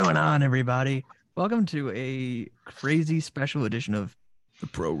on, everybody? Welcome to a crazy special edition of the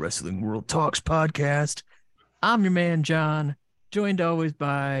Pro Wrestling World Talks podcast. I'm your man, John, joined always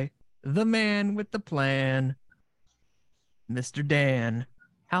by the man with the plan, Mr. Dan.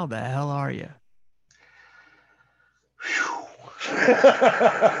 How the hell are you?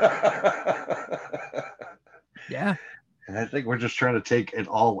 Yeah, And I think we're just trying to take it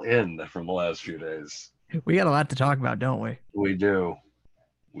all in from the last few days. we got a lot to talk about, don't we? We do.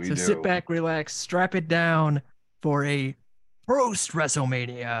 So sit back, relax, strap it down for a post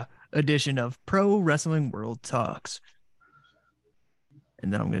WrestleMania edition of Pro Wrestling World Talks.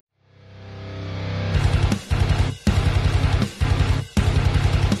 And then I'm going to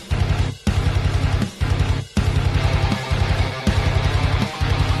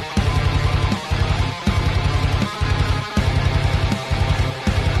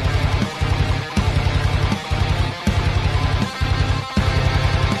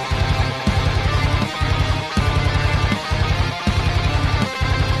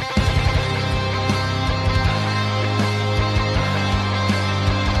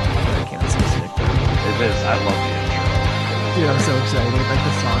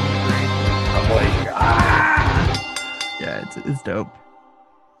it's dope.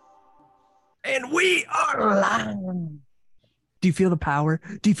 And we are live. Do you feel the power?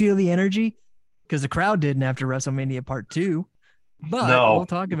 Do you feel the energy? Because the crowd didn't after WrestleMania Part 2. But we'll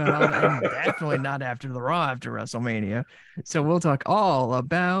talk about all that, and definitely not after the Raw after WrestleMania. So we'll talk all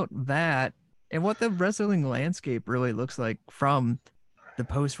about that and what the wrestling landscape really looks like from the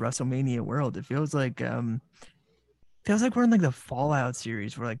post-WrestleMania world. It feels like we're in like the Fallout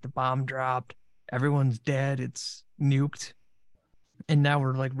series where like the bomb dropped, everyone's dead, it's nuked. And now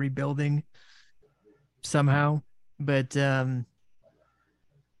we're like rebuilding somehow, but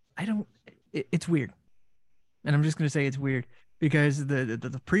it's weird. And I'm just going to say it's weird because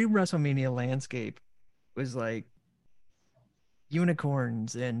the pre-WrestleMania landscape was like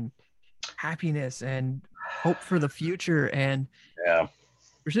unicorns and happiness and hope for the future. And yeah,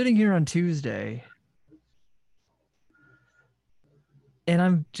 we're sitting here on Tuesday and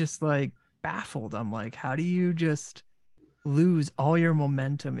I'm just like baffled. I'm like, how do you just lose all your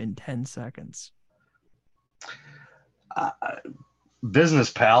momentum in 10 seconds?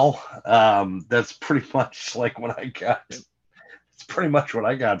 Business, pal. That's pretty much like what I got. It's pretty much what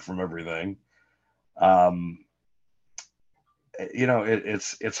I got from everything.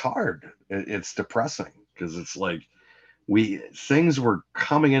 It's hard. It's depressing because it's like things were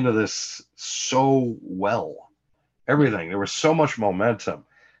coming into this so well. Everything. There was so much momentum.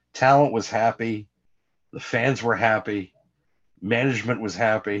 Talent was happy. The fans were happy. Management was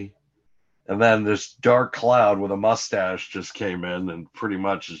happy. And then this dark cloud with a mustache just came in and pretty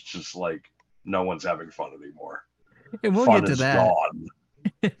much it's just like no one's having fun anymore. And we'll get to that.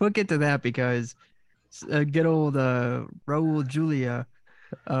 We'll get to that because good old Raul Julia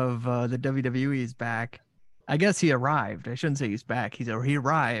of the WWE is back. I guess he arrived. I shouldn't say he's back. He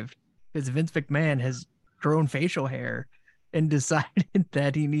arrived because Vince McMahon has grown facial hair and decided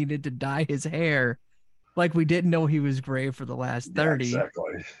that he needed to dye his hair like we didn't know he was gray for the last 30. Yeah,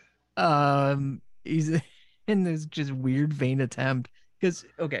 exactly. He's in this just weird vain attempt because,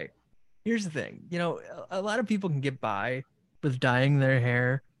 okay, here's the thing. You know, a lot of people can get by with dyeing their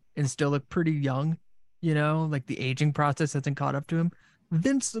hair and still look pretty young, you know, like the aging process hasn't caught up to him.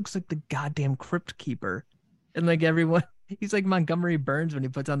 Vince looks like the goddamn crypt keeper. And like everyone, he's like Montgomery Burns when he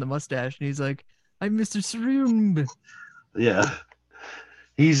puts on the mustache and he's like, I'm Mr. Sroom. Yeah.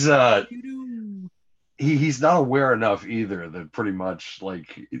 He's he's not aware enough either that pretty much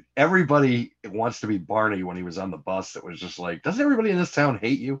like everybody wants to be Barney when he was on the bus. That was just like, doesn't everybody in this town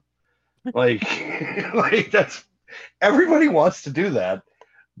hate you? Like, like that's everybody wants to do that,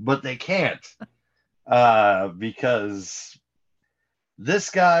 but they can't because this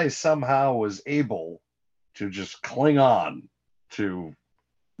guy somehow was able to just cling on to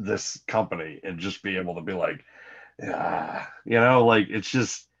this company and just be able to be like, like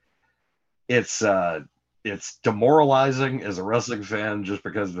it's demoralizing as a wrestling fan just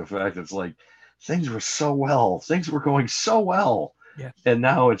because of the fact it's like things were so well, things were going so well, yeah, and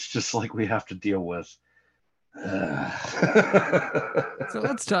now it's just like we have to deal with. So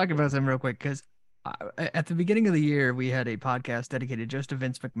let's talk about them real quick because at the beginning of the year we had a podcast dedicated just to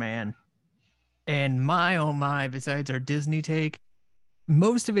Vince McMahon, and my oh my, besides our Disney take,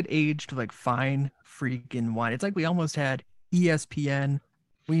 most of it aged like fine freaking wine. It's like we almost had ESPN.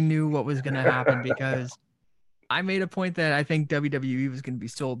 We knew what was going to happen because I made a point that I think WWE was going to be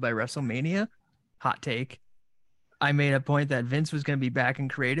sold by WrestleMania. Hot take. I made a point that Vince was going to be back in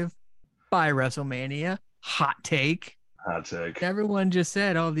creative by WrestleMania. Hot take. Hot take. Everyone just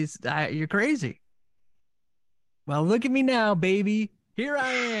said, "Oh, you're crazy." Well, look at me now, baby. Here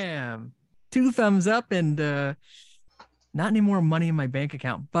I am. 2 thumbs up and not any more money in my bank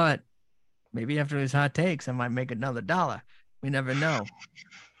account, but maybe after these hot takes, I might make another dollar. We never know.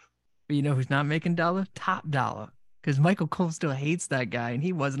 But you know who's not making dollar? Top Dollar. Because Michael Cole still hates that guy, and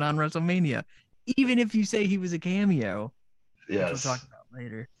he wasn't on WrestleMania. Even if you say he was a cameo, which we'll talk Yes. about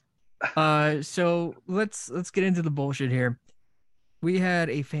later. So let's get into the bullshit here. We had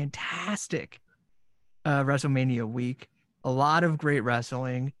a fantastic WrestleMania week. A lot of great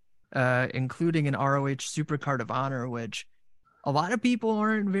wrestling, including an ROH Supercard of Honor, which a lot of people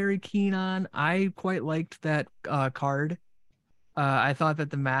aren't very keen on. I quite liked that card. I thought that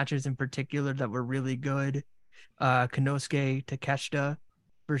the matches in particular that were really good, Konosuke Takeshita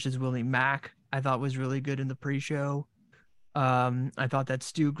versus Willie Mack, I thought was really good in the pre-show. I thought that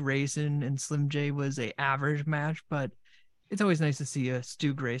Stu Grayson and Slim J was a average match, but it's always nice to see a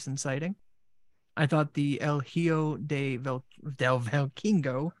Stu Grayson sighting. I thought the El Hijo del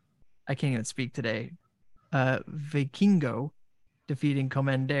Vikingo, I can't even speak today, Vikingo defeating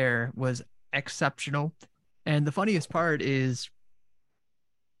Commander was exceptional. And the funniest part is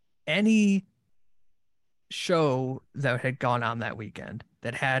any show that had gone on that weekend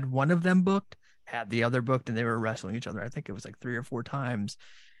that had one of them booked had the other booked, and they were wrestling each other. I think it was like 3 or 4 times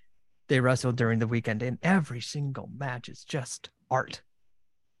they wrestled during the weekend, and every single match is just art.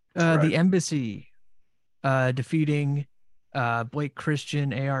 Right. The Embassy defeating Blake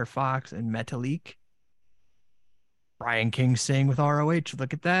Christian, AR Fox, and Metalik. Brian King staying with ROH.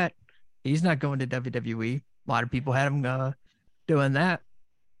 Look at that. He's not going to WWE. A lot of people had him doing that.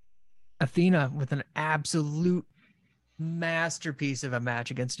 Athena with an absolute masterpiece of a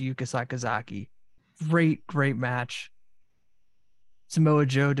match against Yuka Sakazaki. Great, great match. Samoa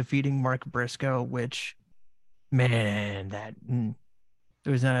Joe defeating Mark Briscoe, which, man, there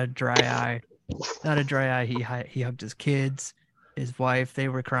was not a dry eye. Not a dry eye. He hugged his kids, his wife. They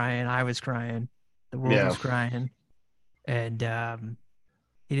were crying. I was crying. The world was crying. And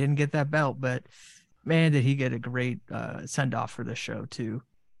he didn't get that belt, but man, did he get a great send off for the show too.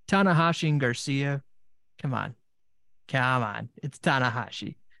 Tanahashi and Garcia, come on, it's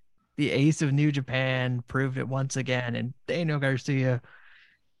Tanahashi, the ace of New Japan, proved it once again. And Daniel Garcia,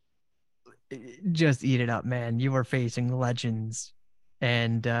 just eat it up, man. You were facing legends,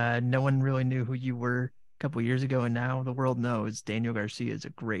 and no one really knew who you were a couple years ago, and now the world knows. Daniel Garcia is a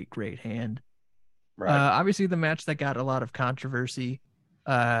great, great hand. Right. Obviously, the match that got a lot of controversy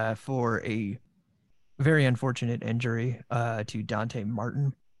for a very unfortunate injury to Dante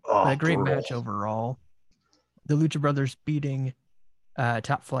Martin. Oh, But a great brutal. match overall. The Lucha Brothers beating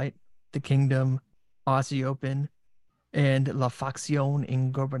Top Flight, The Kingdom, Aussie Open, and La Facción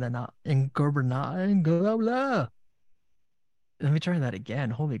Ingobernable. Let me try that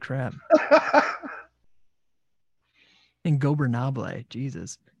again. Holy crap. Ingobernable.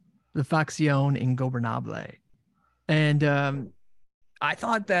 Jesus. The Facción Ingobernable. And I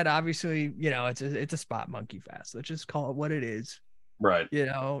thought that obviously, it's a spot monkey fest. Let's just call it what it is. Right.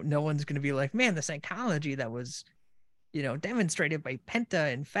 No one's going to be like, man, the psychology that was, demonstrated by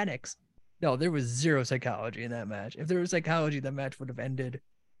Penta and Fenix. No, there was zero psychology in that match. If there was psychology, that match would have ended,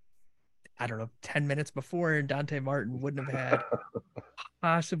 I don't know, 10 minutes before, and Dante Martin wouldn't have had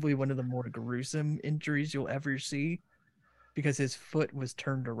possibly one of the more gruesome injuries you'll ever see, because his foot was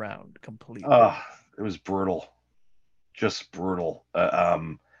turned around completely. It was brutal. Just brutal.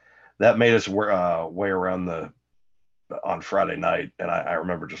 That made us way around on Friday night, and I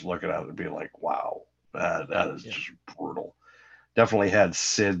remember just looking at it and being like, "Wow, that is just brutal." Definitely had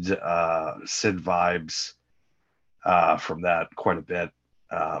Sid vibes from that quite a bit.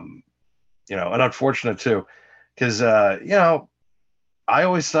 And unfortunate too, because I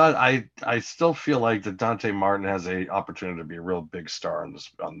always thought I still feel like that Dante Martin has a opportunity to be a real big star in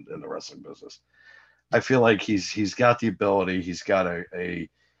the wrestling business. I feel like he's got the ability. He's got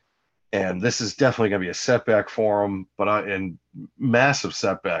and this is definitely going to be a setback for him, but and massive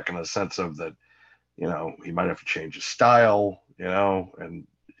setback in the sense of that, he might have to change his style, and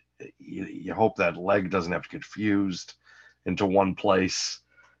you hope that leg doesn't have to get fused into one place,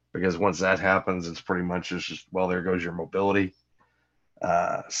 because once that happens, it's pretty much just, well, there goes your mobility.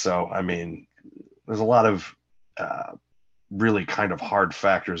 So, I mean, there's a lot of really kind of hard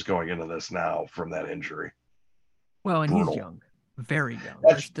factors going into this now from that injury. Well, and Brutal. He's young, very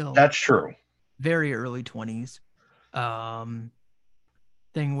young. That's true. Very early 20s.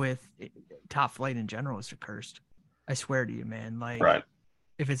 Thing with Top Flight in general is cursed. I swear to you, man. Like, right.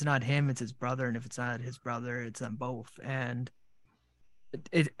 If it's not him, it's his brother, and if it's not his brother, it's them both. And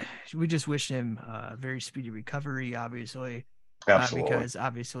We just wish him a very speedy recovery, obviously, Absolutely. because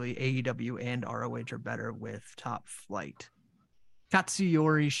obviously AEW and ROH are better with Top Flight.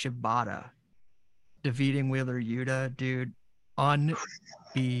 Katsuyori Shibata defeating Wheeler Yuta, dude,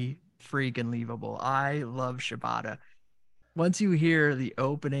 unbe freaking believable. I love Shibata. Once you hear the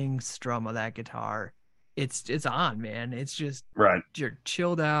opening strum of that guitar, it's on, man. It's just Right. you're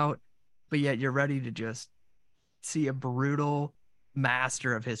chilled out, but yet you're ready to just see a brutal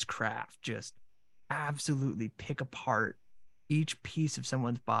master of his craft just absolutely pick apart each piece of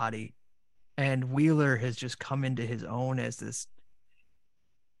someone's body. And Wheeler has just come into his own as this,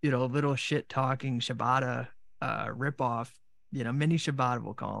 little shit talking Shibata ripoff, mini Shibata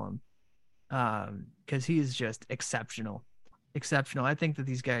we'll call him. Because he is just exceptional. Exceptional. I think that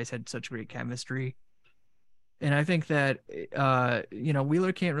these guys had such great chemistry. And I think that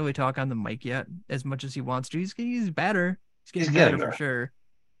Wheeler can't really talk on the mic yet as much as he wants to. He's better. He's getting better for sure.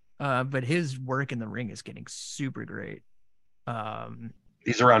 But his work in the ring is getting super great.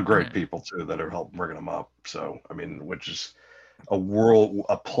 He's around great people too that are helping bringing him up. So I mean, which is a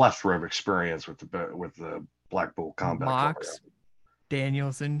plethora of experience with the Blackpool Combat Mox, Club.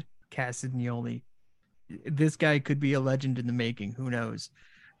 Danielson, Castagnoli. This guy could be a legend in the making. Who knows?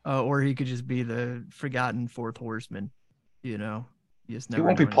 Or he could just be the forgotten fourth horseman. You just never. He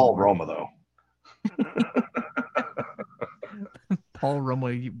won't be Paul Roma though. Paul Roma,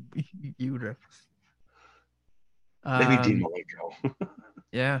 Yuta. Maybe Dean Malenko.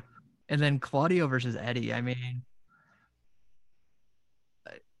 Yeah, and then Claudio versus Eddie. I mean,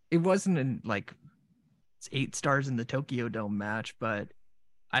 it wasn't in like 8 stars in the Tokyo Dome match, but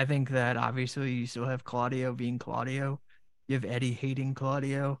I think that obviously you still have Claudio being Claudio. You have Eddie hating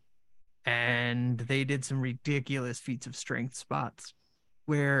Claudio. And they did some ridiculous feats of strength spots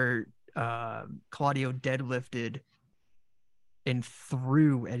where Claudio deadlifted and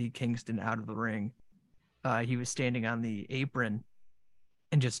threw Eddie Kingston out of the ring. He was standing on the apron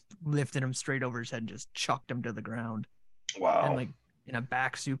and just lifted him straight over his head and just chucked him to the ground. Wow. And like in a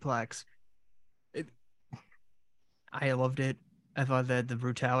back suplex. I loved it. I thought that the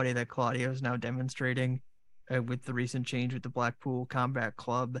brutality that Claudio is now demonstrating with the recent change with the Blackpool Combat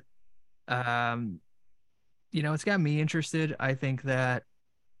Club, it's got me interested. I think that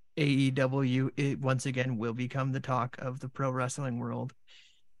AEW once again will become the talk of the pro wrestling world,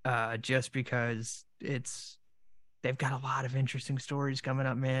 just because they've got a lot of interesting stories coming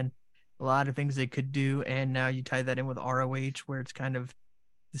up, man. A lot of things they could do, and now you tie that in with ROH, where it's kind of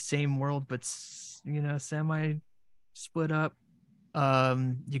the same world, but semi split up.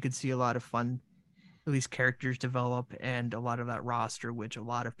 You could see a lot of fun, at least characters develop, and a lot of that roster, which a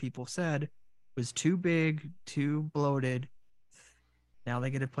lot of people said was too big, too bloated. Now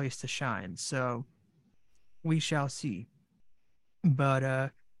they get a place to shine. So we shall see. But I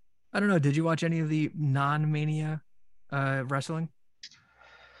don't know. Did you watch any of the non-Mania wrestling?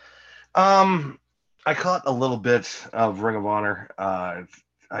 I caught a little bit of Ring of Honor. The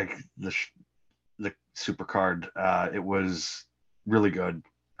Supercard. It was really good,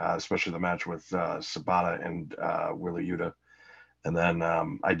 especially the match with Sabata and Wheeler Yuta. And then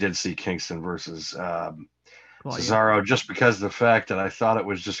I did see Kingston versus Cesaro, just because of the fact that I thought it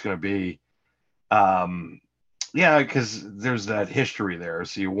was just going to be, because there's that history there.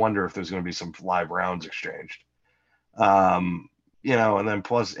 So you wonder if there's going to be some live rounds exchanged. And then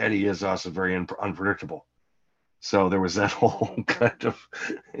plus Eddie is also very unpredictable. So there was that whole kind of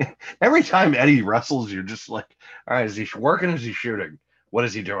every time Eddie wrestles, you're just like, all right, is he working? Is he shooting? What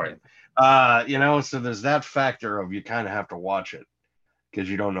is he doing? So there's that factor of you kind of have to watch it because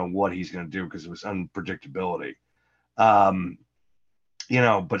you don't know what he's going to do because it was unpredictability. But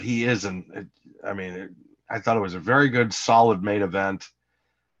he isn't. I thought it was a very good, solid main event.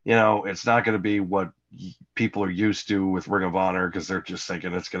 It's not going to be what people are used to with Ring of Honor because they're just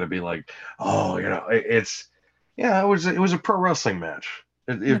thinking it's going to be like, it was a pro wrestling match.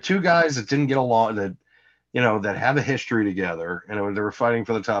 Two guys that didn't get along, that have a history together, and they were fighting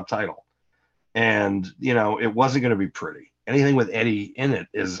for the top title. And, it wasn't going to be pretty. Anything with Eddie in it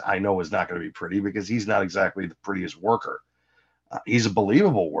is not going to be pretty because he's not exactly the prettiest worker. He's a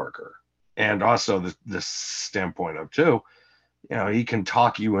believable worker. And also the standpoint of, too, he can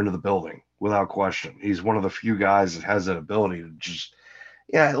talk you into the building without question. He's one of the few guys that has that ability to just,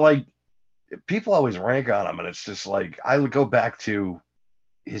 people always rank on him. And it's just like, I would go back to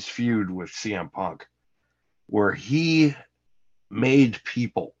his feud with CM Punk, where he made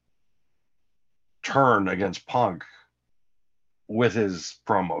people turn against Punk with his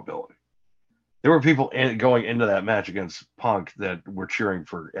promo ability. There were people going into that match against Punk that were cheering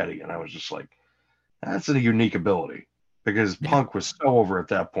for Eddie, and I was just like, that's a unique ability. because Punk was so over at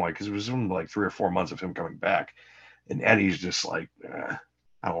that point because it was only like 3 or 4 months of him coming back, and Eddie's just like,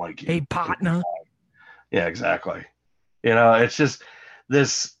 I don't like you. Hey, partner. Yeah, exactly. It's just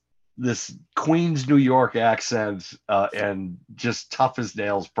this Queens, New York accent and just tough as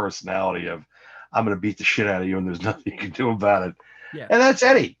nails personality of I'm gonna beat the shit out of you and there's nothing you can do about it. Yeah. And that's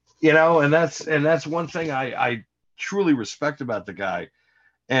Eddie, and that's one thing I truly respect about the guy.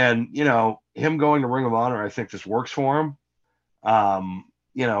 And him going to Ring of Honor, I think this works for him.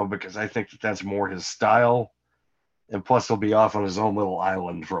 Because I think that's more his style. And plus he'll be off on his own little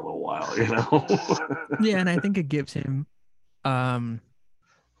island for a little while, Yeah, and I think it gives him some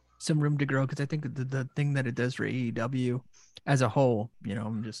room to grow, because I think the thing that it does for AEW as a whole,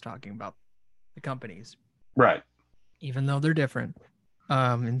 I'm just talking about the companies, right? Even though they're different,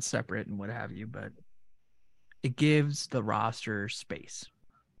 and separate and what have you, but it gives the roster space,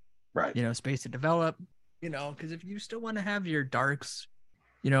 right? Space to develop, because if you still want to have your darks,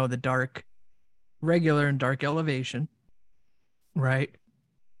 the dark regular and dark elevation, right?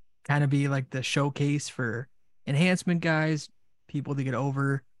 Kind of be like the showcase for enhancement guys, people to get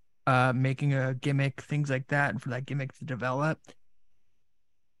over, making a gimmick, things like that, and for that gimmick to develop.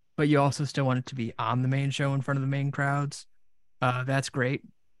 But you also still want it to be on the main show in front of the main crowds. That's great.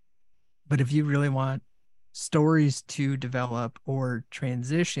 But if you really want stories to develop or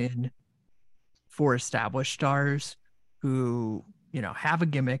transition for established stars who, have a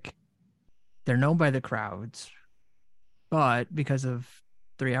gimmick, they're known by the crowds, but because of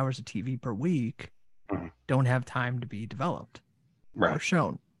 3 hours of TV per week, don't have time to be developed or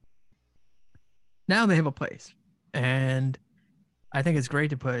shown. Now they have a place. And I think it's great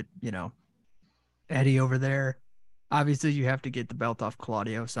to put, Eddie over there. Obviously, you have to get the belt off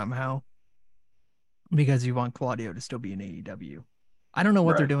Claudio somehow, because you want Claudio to still be in AEW. I don't know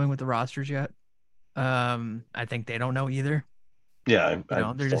what they're doing with the rosters yet. I think they don't know either. Yeah,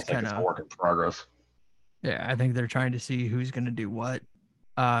 I they're still just think kind it's a of work in progress. Yeah, I think they're trying to see who's going to do what.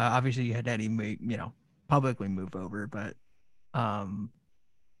 Obviously you had Eddie, publicly move over, but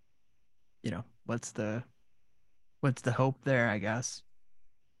what's the hope there, I guess.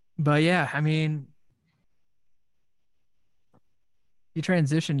 But yeah, I mean, you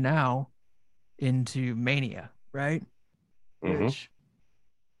transition now into Mania, right? Which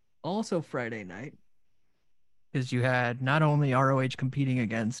also Friday night, because you had not only ROH competing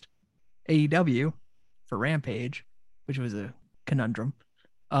against AEW for Rampage, which was a conundrum.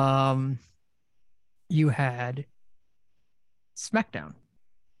 You had SmackDown,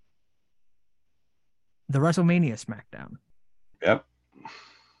 the WrestleMania SmackDown. Yep.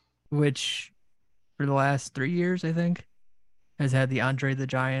 Which for the last 3 years, I think, has had the Andre the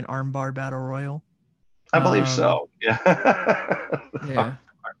Giant armbar battle royal. I believe so. Yeah.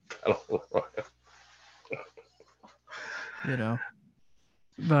 Yeah.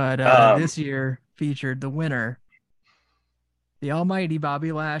 But this year featured the winner, the almighty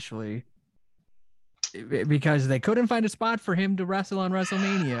Bobby Lashley, because they couldn't find a spot for him to wrestle on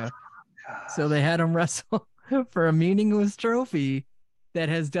WrestleMania. So they had him wrestle for a meaningless trophy that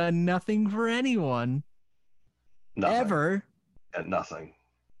has done nothing for anyone. Ever. And nothing.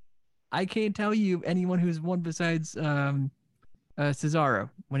 I can't tell you anyone who's won besides Cesaro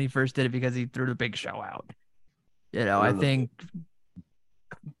when he first did it, because he threw the Big Show out. I think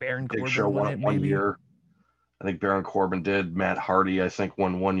Baron Corbin won it maybe. Year. I think Baron Corbin did. Matt Hardy, I think,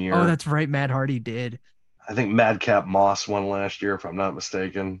 won 1 year. Oh, that's right. Matt Hardy did. I think Madcap Moss won last year, if I'm not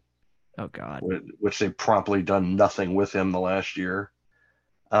mistaken. Oh, God. Which they promptly done nothing with him the last year.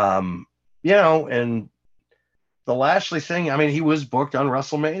 And the Lashley thing, I mean, he was booked on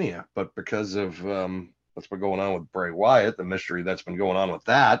WrestleMania, but because of what's been going on with Bray Wyatt, the mystery that's been going on with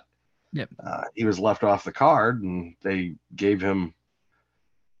that, yep. He was left off the card, and they gave him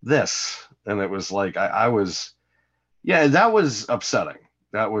this. And it was like, that was upsetting.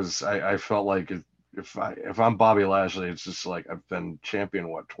 That was, I felt like if I'm Bobby Lashley, it's just like, I've been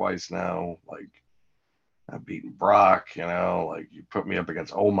champion, twice now? Like, I've beaten Brock, like you put me up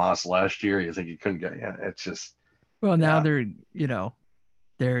against Omos last year. You think you couldn't get, it's just. Well, now they're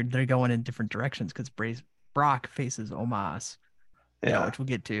going in different directions, because Brock faces Omos, which we'll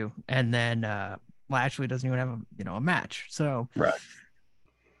get to. And then Lashley doesn't even have a match. So, right.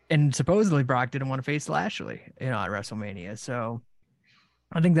 And supposedly Brock didn't want to face Lashley, at WrestleMania. So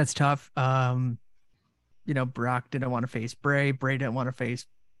I think that's tough. Brock didn't want to face Bray. Bray didn't want to face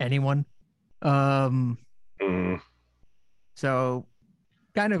anyone. So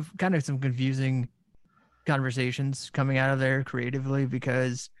kind of some confusing conversations coming out of there creatively,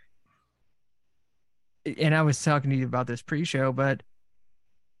 because, and I was talking to you about this pre-show, but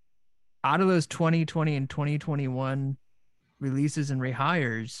out of those 2020 and 2021 releases and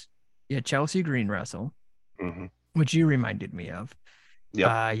rehires, you had Chelsea Green wrestle, Mm-hmm. which you reminded me of.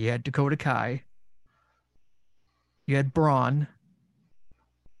 Yep. You had Dakota Kai. You had Braun.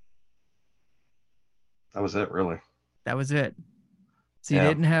 That was it, really. That was it. So you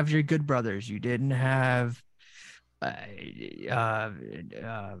didn't have your Good Brothers. You didn't have. Why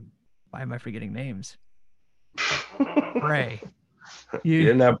am I forgetting names? Bray. You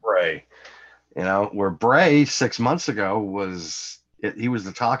didn't have Bray. You know, where Bray 6 months ago he was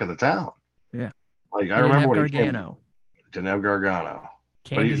the talk of the town. Yeah. Like I remember when Gargano. Didn't have Gargano.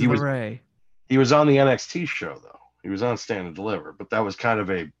 Candice LeRae. He was on the NXT show though. He was on Stand and Deliver, but that was kind of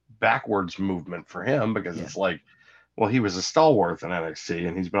a backwards movement for him because it's like, well, he was a stalwart in NXT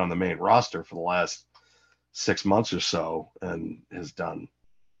and he's been on the main roster for the last 6 months or so and has done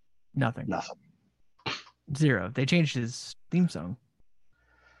nothing. Zero. They changed his theme song.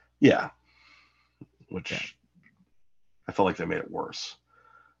 Yeah. Which I felt like they made it worse.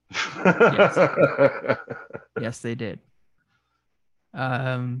 Yes, they did.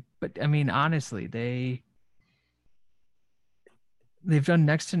 But I mean, honestly, they've done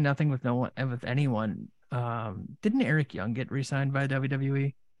next to nothing with anyone. Didn't Eric Young get re-signed by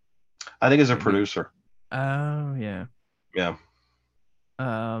WWE? I think as a producer. Oh yeah. Yeah.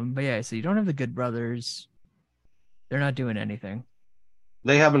 But yeah, so you don't have the Good Brothers. They're not doing anything.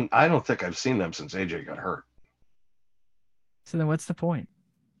 They haven't. I don't think I've seen them since AJ got hurt. So then, what's the point?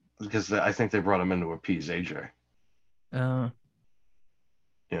 Because I think they brought him in to appease AJ. You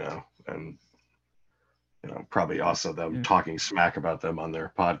know, and probably also them talking smack about them on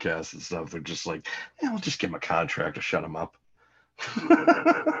their podcasts and stuff. They're just like, we'll just give him a contract to shut him up.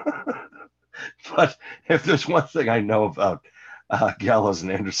 But if there's one thing I know about Gallows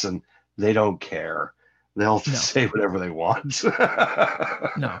and Anderson, they don't care. They'll just say whatever they want.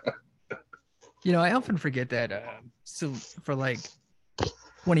 No. I often forget that so for like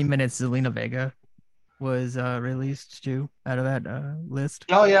 20 minutes, Zelina Vega was released too out of that list.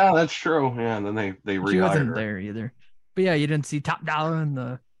 Oh yeah, that's true. Yeah, and then they rehired She wasn't her. there either. But yeah, you didn't see Top Dollar and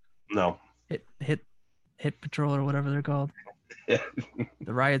the hit patrol or whatever they're called. The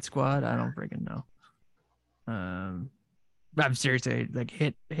Riot Squad. I don't freaking know. I'm seriously like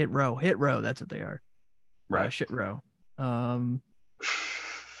hit row. That's what they are. Right. Shit row.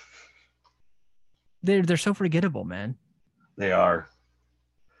 They're so forgettable, man. They are.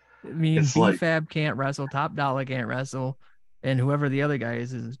 I mean, B-Fab can't wrestle, Top Dollar can't wrestle, and whoever the other guy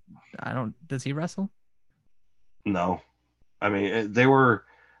is does he wrestle? No. I mean, they were,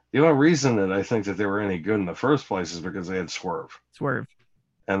 the only reason that I think that they were any good in the first place is because they had Swerve.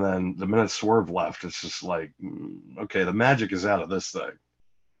 And then the minute Swerve left, it's just like, okay, the magic is out of this thing.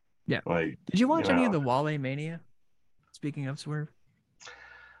 Yeah. Like, did you watch any of the Wale Mania? Speaking of Swerve.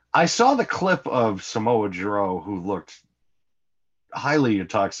 I saw the clip of Samoa Joe, who looked highly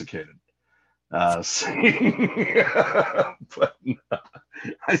intoxicated. But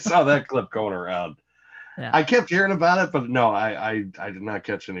I saw that clip going around. Yeah. I kept hearing about it, but no, I did not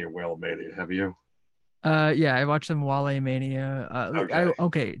catch any of Wale Mania. Have you? Yeah, I watched some Wale Mania.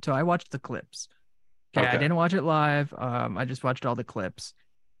 Okay. So I watched the clips. Okay, I didn't watch it live. I just watched all the clips.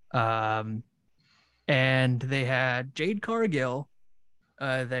 And they had Jade Cargill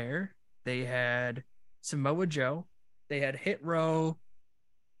there. They had Samoa Joe. They had Hit Row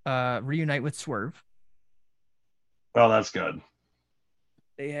reunite with Swerve. Oh, that's good.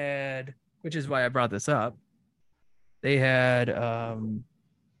 They had, which is why I brought this up. They had a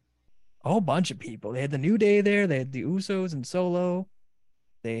whole bunch of people. They had the New Day there. They had the Usos and Solo.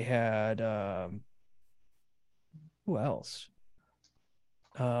 They had who else?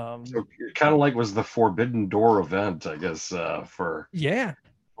 So it kind of like was the Forbidden Door event, I guess, for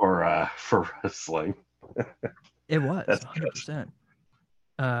wrestling. It was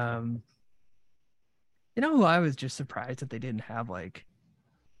 100%. You know who I was just surprised that they didn't have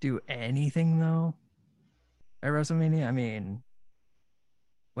do anything though at WrestleMania? I mean,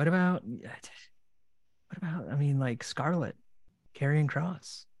 what about Scarlett, Karrion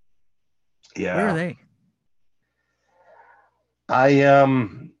Kross? Yeah. Where are they? I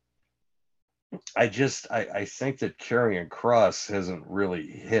think that Karrion Kross hasn't really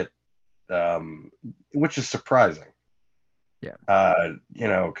hit, which is surprising. Yeah.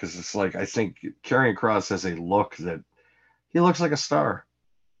 Because it's like, I think Karrion Kross has a look that he looks like a star,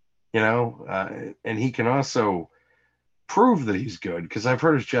 and he can also prove that he's good. Because I've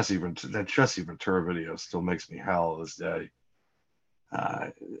heard that Jesse Ventura video still makes me howl this day.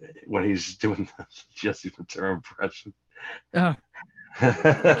 When he's doing the Jesse Ventura impression. Oh,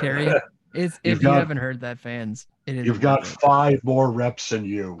 Carrie, if you haven't heard that, fans, you've got 5 more reps than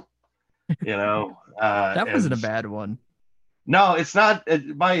you. That wasn't a bad one. No, it's not.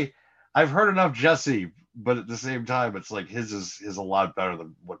 I've heard enough Jesse, but at the same time, it's like his is a lot better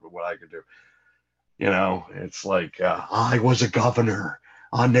than what I could do. You know, it's like I was a governor,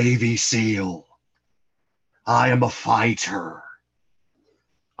 a Navy SEAL. I am a fighter.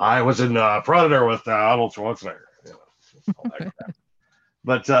 I was in Predator with Arnold Schwarzenegger. You know,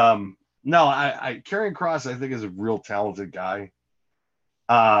 but no, I Karrion Kross, I think, is a real talented guy.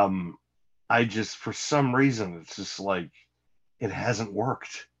 I just, for some reason, it's just like it hasn't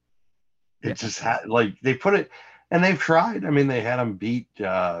worked. It just had like they put it, and they've tried. I mean, they had him beat Drew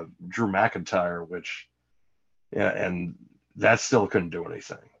McIntyre, which, yeah, and that still couldn't do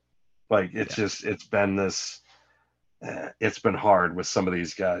anything. Like it's just, it's been this. It's been hard with some of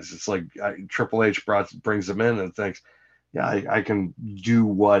these guys. It's like Triple H brings them in and thinks, yeah, I can do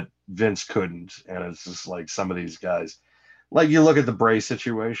what Vince couldn't, and it's just like some of these guys. Like you look at the Bray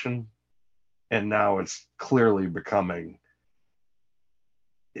situation, and now it's clearly becoming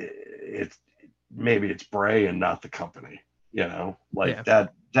it. Maybe it's Bray and not the company. You know, like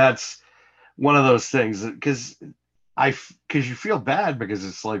that. That's one of those things because because you feel bad because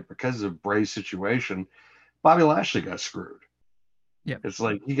it's like because of Bray's situation, Bobby Lashley got screwed. Yeah, it's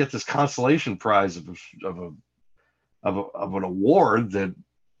like you get this consolation prize of an award that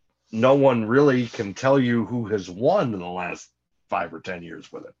no one really can tell you who has won in the last 5 or 10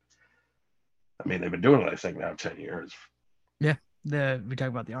 years with it. I mean, they've been doing it, I think, now 10 years. Yeah, we talk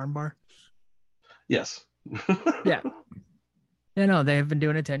about the armbar. Yes. Yeah. Yeah, no, they have been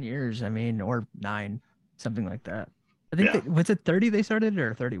doing it 10 years. I mean, or 9, something like that. I think was it 30 they started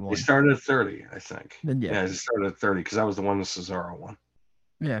or 31? They started at 30, I think. Then they started at 30 because that was the one the Cesaro won.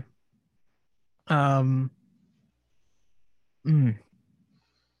 Yeah.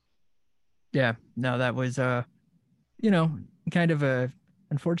 Yeah, no, that was kind of a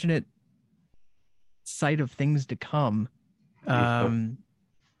unfortunate sight of things to come.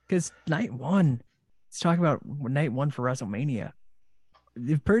 Because night one, let's talk about night one for WrestleMania.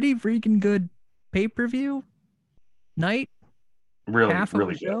 Pretty freaking good pay-per-view night. Really, half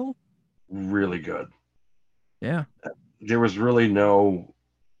really of the good. show. Really good. Yeah. There was really nothing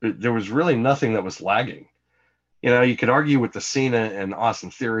that was lagging. You know, you could argue with the Cena and Austin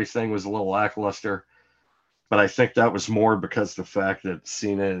Theory thing was a little lackluster, but I think that was more because the fact that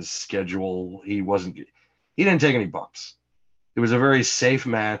Cena's schedule, he didn't take any bumps. It was a very safe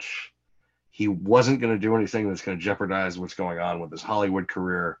match. He wasn't going to do anything that's going to jeopardize what's going on with his Hollywood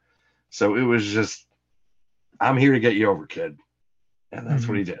career. So it was just, I'm here to get you over, kid. And that's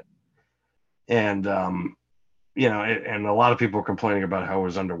what he did. And, and a lot of people were complaining about how it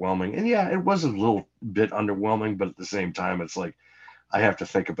was underwhelming. And yeah, it was a little bit underwhelming, but at the same time, it's like, I have to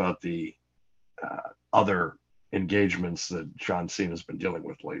think about the other engagements that John Cena's been dealing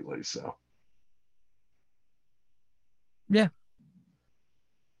with lately. So, yeah.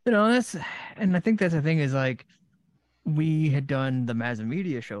 And I think that's the thing is like, we had done the Mazza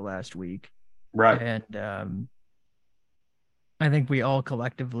Media show last week. right. And I think we all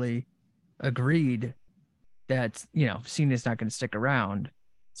collectively agreed that, Cena's not going to stick around.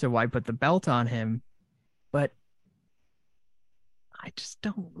 So why put the belt on him? But I just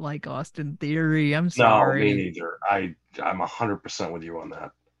don't like Austin Theory. I'm sorry. No, me neither. I'm 100% with you on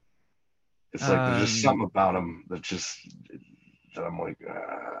that. It's like there's just something about him that I'm like,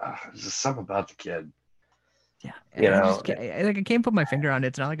 there's just something about the kid. Yeah, I can't put my finger on it.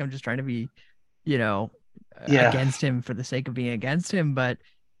 It's not like I'm just trying to be, against him for the sake of being against him. But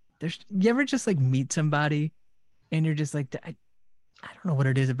you ever just like meet somebody, and you're just like, I don't know what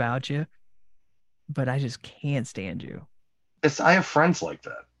it is about you, but I just can't stand you. I have friends like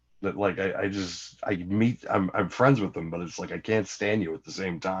that. That like I'm friends with them, but it's like I can't stand you at the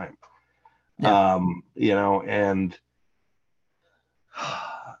same time. Yeah. And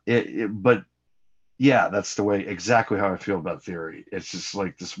but yeah, that's the way exactly how I feel about Theory. It's just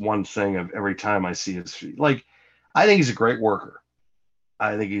like this one thing of every time I see his feet. Like, I think he's a great worker.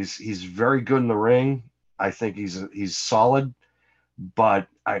 I think he's very good in the ring. I think he's solid, but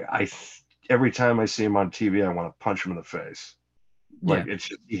every time I see him on TV, I want to punch him in the face. Like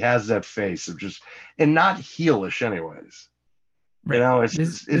he has that face of just, and not heelish anyways. Right.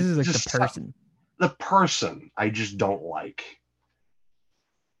 This is like the person. The person I just don't like.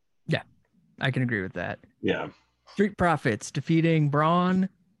 Yeah, I can agree with that. Yeah. Street Profits defeating Braun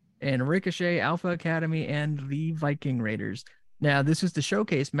and Ricochet, Alpha Academy, and the Viking Raiders. Now, this was the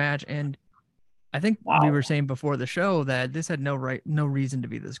showcase match, and I think we were saying before the show that this had no reason to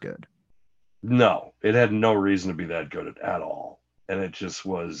be this good. No, it had no reason to be that good at all. And it just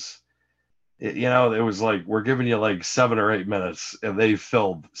was, it was like, we're giving you like 7 or 8 minutes, and they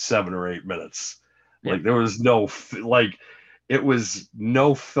filled 7 or 8 minutes. Like there was no, like, It was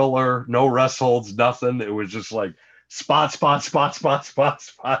no filler, no rest holds, nothing. It was just like spot, spot, spot, spot, spot,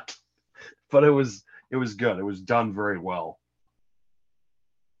 spot. But it was good. It was done very well.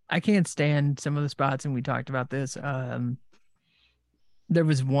 I can't stand some of the spots, and we talked about this. There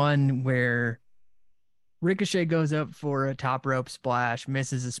was one where Ricochet goes up for a top rope splash,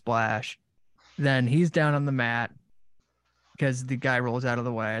 misses a splash. Then he's down on the mat because the guy rolls out of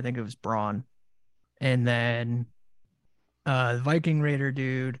the way. I think it was Braun. And then Viking Raider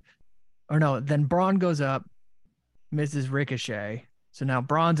dude, or no, then Braun goes up, misses Ricochet. So now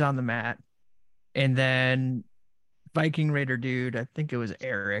Braun's on the mat. And then Viking Raider dude, I think it was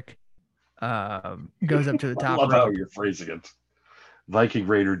Eric, goes up to the top I love rope. how you're phrasing it. Viking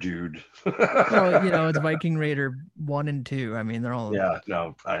Raider dude. Well, it's Viking Raider 1 and 2. I mean, they're all. Yeah,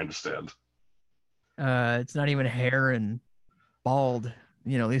 no, I understand. It's not even hair and bald,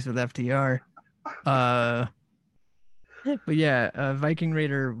 at least with FTR. But yeah, Viking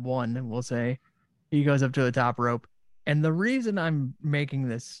Raider 1, we'll say, he goes up to the top rope. And the reason I'm making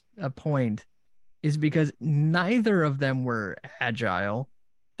this a point is because neither of them were agile.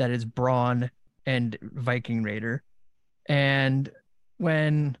 That is Braun and Viking Raider. And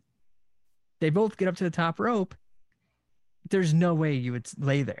when they both get up to the top rope, there's no way you would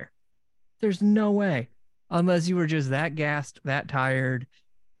lay there. There's no way. Unless you were just that gassed, that tired,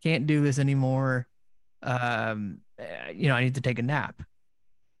 can't do this anymore. I need to take a nap.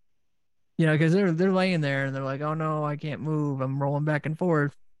 Because they're laying there and they're like, oh no, I can't move. I'm rolling back and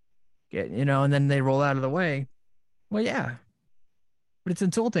forth. And then they roll out of the way. Well, yeah. But it's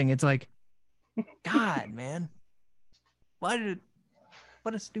insulting. It's like, God, man. What a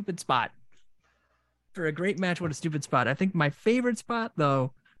stupid spot. For a great match, what a stupid spot. I think my favorite spot,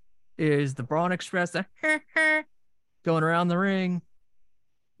 though, is the Braun Express going around the ring,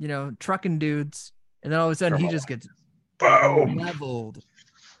 trucking dudes. And then all of a sudden, he just gets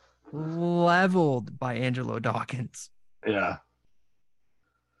leveled by Angelo Dawkins. Yeah.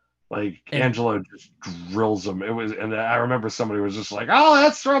 Angelo just drills him. And I remember somebody was just like, oh,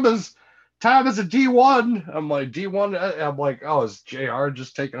 that's from his time as a D1. I'm like, D1? I'm like, oh, is JR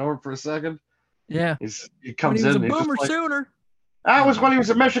just taking over for a second? Yeah. He comes in. He was a boomer sooner. That was when he was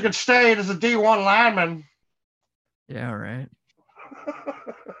at Michigan State as a D1 lineman. Yeah, right.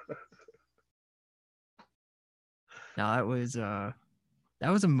 No, that was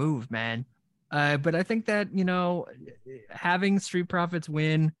a move, man. But I think that, having Street Profits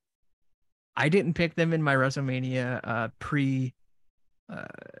win, I didn't pick them in my WrestleMania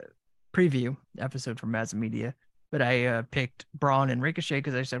preview episode from Mazda Media, but I picked Braun and Ricochet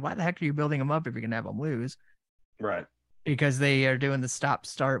because I said, why the heck are you building them up if you're going to have them lose? Right. Because they are doing the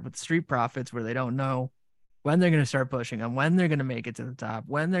stop-start with Street Profits where they don't know when they're going to start pushing them, when they're going to make it to the top,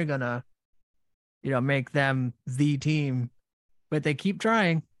 when they're going to, make them the team. But they keep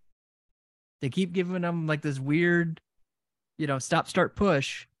trying. They keep giving them like this weird, stop-start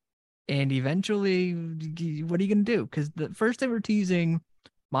push. And eventually, what are you going to do? Because first they were teasing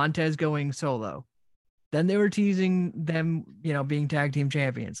Montez going solo. Then they were teasing them, being tag team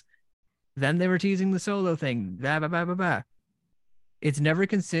champions. Then they were teasing the solo thing. Blah, blah, blah, blah, blah. It's never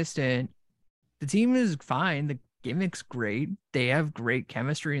consistent. The team is fine. The gimmick's great. They have great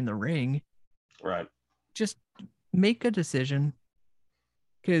chemistry in the ring. Right. Just make a decision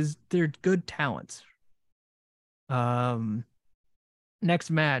because they're good talents. Next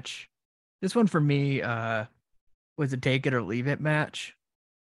match. This one for me was a take it or leave it match.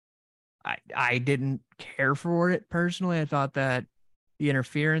 I didn't care for it personally. I thought that the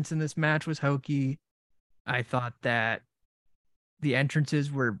interference in this match was hokey. I thought that the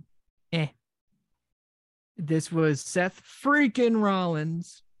entrances were This was Seth freaking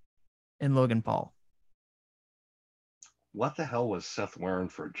Rollins and Logan Paul. What the hell was Seth wearing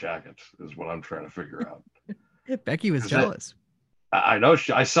for a jacket is what I'm trying to figure out. Becky was jealous. I know.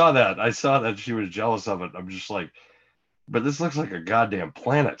 I saw that. I saw that she was jealous of it. I'm just like, but this looks like a goddamn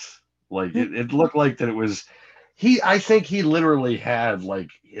planet. Like it looked like that it was. I think he literally had like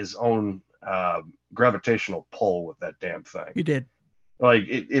his own gravitational pull with that damn thing. He did. Like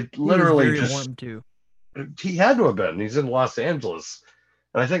it literally he was very just warm too. He had to have been. He's in Los Angeles,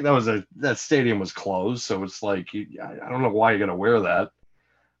 and I think that stadium was closed, so it's like I don't know why you're gonna wear that.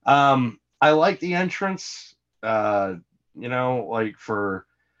 I like the entrance. Like for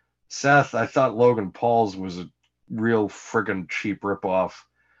Seth, I thought Logan Paul's was a real friggin' cheap ripoff.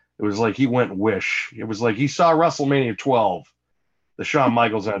 It was like he went Wish. It was like he saw WrestleMania 12, the Shawn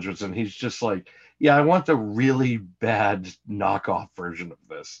Michaels entrance, and he's just like, yeah, I want the really bad knockoff version of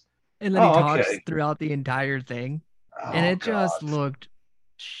this. And then he talks throughout the entire thing, and it just looked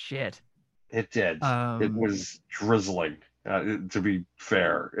shit. It did. It was drizzling. to be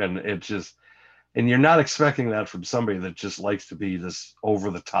fair. And it just, and you're not expecting that from somebody that just likes to be this over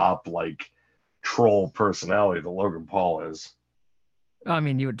the top, like troll personality that Logan Paul is. I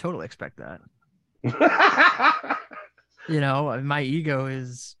mean, you would totally expect that. My ego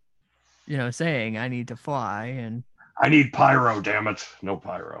is, saying I need to fly, and I need pyro, damn it. No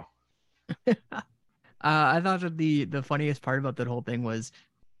pyro. I thought that the funniest part about that whole thing was,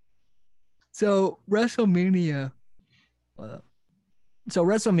 so WrestleMania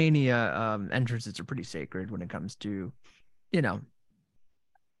entrances are pretty sacred when it comes to, you know,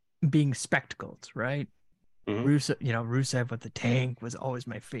 being spectacled, right? Mm-hmm. Rusev with the tank was always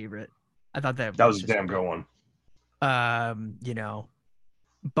my favorite. I thought that was a damn good one.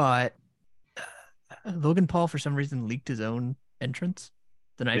 But Logan Paul for some reason leaked his own entrance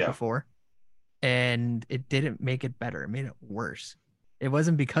the night before, and it didn't make it better. It made it worse. It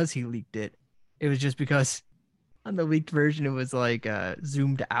wasn't because he leaked it. It was just because on the leaked version, it was like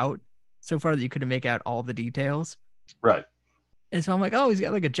zoomed out so far that you couldn't make out all the details. Right. And so I'm like, oh, he's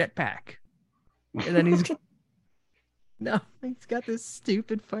got like a jetpack. And then he's got this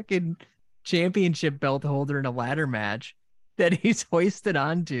stupid fucking championship belt holder in a ladder match that he's hoisted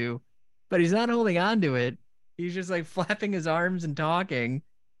onto, but he's not holding onto it. He's just like flapping his arms and talking.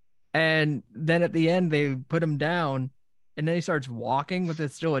 And then at the end, they put him down, and then he starts walking with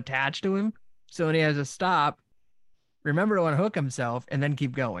it still attached to him. So when he has to stop, remember to unhook himself and then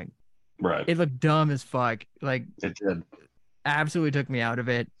keep going. Right. It looked dumb as fuck. Like, it did. Absolutely took me out of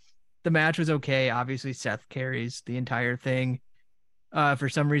it. The match was okay. Obviously, Seth carries the entire thing. For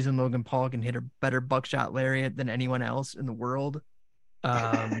some reason, Logan Paul can hit a better buckshot lariat than anyone else in the world.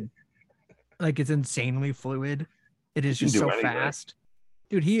 Like, it's insanely fluid. It is just so fast.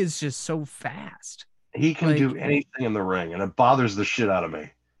 Dude, he is just so fast. He can do anything in the ring, and it bothers the shit out of me.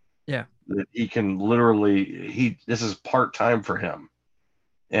 Yeah. That he can literally, this is part-time for him.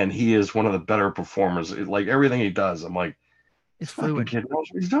 And he is one of the better performers. Like, everything he does, I'm like, it's fluid. Kid knows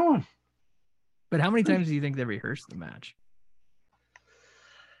what he's doing. But how many times do you think they rehearsed the match?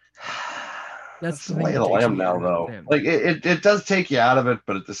 That's the lay of the lamb now, though. Like, it does take you out of it,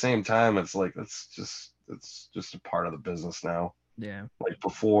 but at the same time, it's like it's just a part of the business now. Yeah. Like,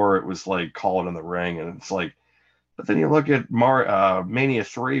 before, it was like call it in the ring, and it's like, but then you look at Mania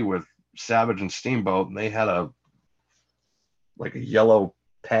 3 with Savage and Steamboat, and they had a yellow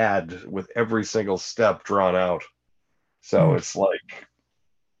pad with every single step drawn out. So it's like,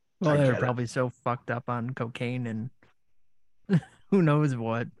 well, they were probably so fucked up on cocaine and who knows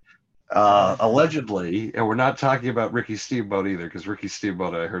what. Allegedly, and we're not talking about Ricky Steamboat either, because Ricky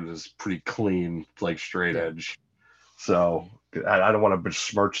Steamboat, I heard, is pretty clean, like straight edge. So I don't want to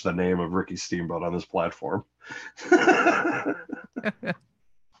besmirch the name of Ricky Steamboat on this platform.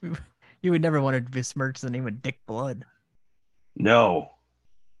 You would never want to besmirch the name of Dick Blood. No.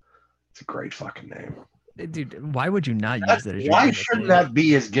 It's a great fucking name. Dude, why would you not use that as your Why shouldn't that be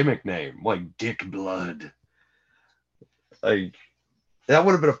his gimmick name? Like Dick Blood. Like, that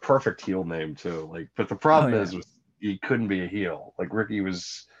would have been a perfect heel name too. Like, but the problem is he couldn't be a heel. Like, Ricky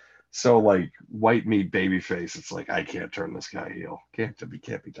was so like white meat baby face. It's like, I can't turn this guy heel. Can't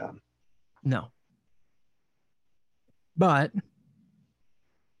be done. No. But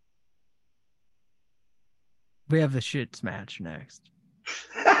we have the shits match next.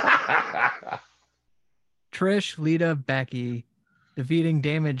 Trish, Lita, Becky defeating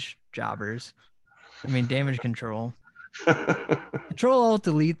Damage Control. Control Alt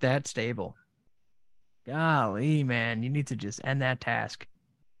Delete that stable. Golly, man, you need to just end that task,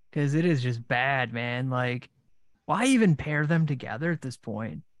 because it is just bad, man. Like, why even pair them together at this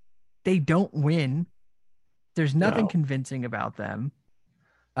point? They don't win. There's nothing convincing about them.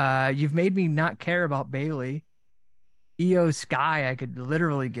 You've made me not care about Bayley. Io Sky, I could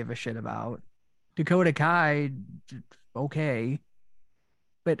literally give a shit about. Dakota Kai, okay.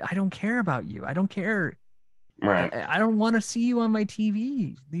 But I don't care about you. I don't care. Right. I don't want to see you on my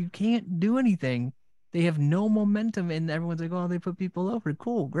TV. You can't do anything. They have no momentum, and everyone's like, oh, they put people over.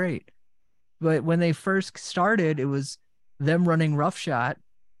 Cool, great. But when they first started, it was them running roughshod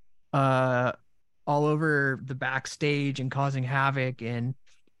all over the backstage and causing havoc and,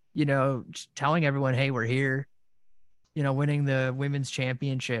 just telling everyone, hey, we're here. Winning the women's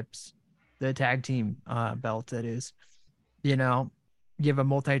championships, the tag team belt, that is. You have a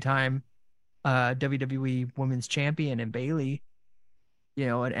multi-time WWE women's champion in Bayley, an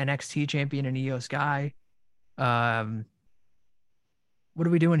NXT champion in Io Sky. What are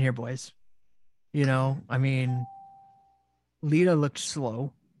we doing here, boys? Lita looked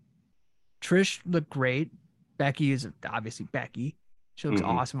slow. Trish looked great. Becky is obviously Becky. She looks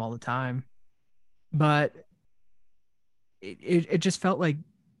awesome all the time. But it just felt like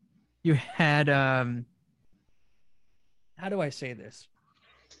you had how do I say this?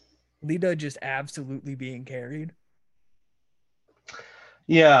 Lita just absolutely being carried.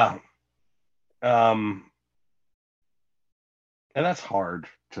 Yeah. Um, and that's hard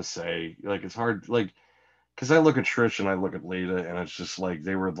to say. Like it's hard, like because I look at Trish and I look at Lita, and it's just like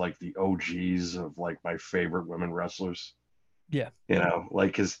they were like the OGs of like my favorite women wrestlers. Yeah.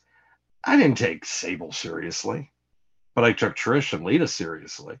 Like because I didn't take Sable seriously, but I took Trish and Lita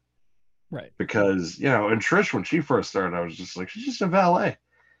seriously Right. because and Trish when she first started, I was just like she's just a valet,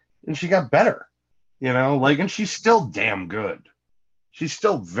 and she got better. Yeah. And she's still damn good. She's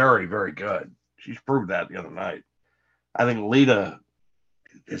still very, very good. She's proved that the other night. I think Lita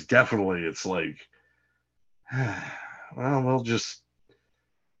is definitely, it's like, well,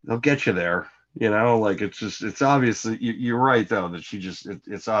 they'll get you there. Like it's obvious that you're right, though, that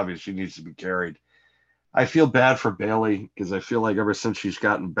it's obvious she needs to be carried. I feel bad for Bayley because I feel like ever since she's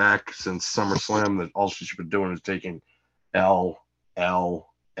gotten back since SummerSlam, that all she's been doing is taking L, L,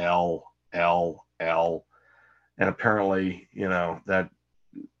 L, L, L. And apparently, that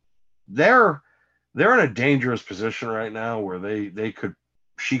they're they're in a dangerous position right now where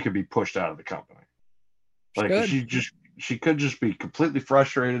she could be pushed out of the company. Like Good. she could just be completely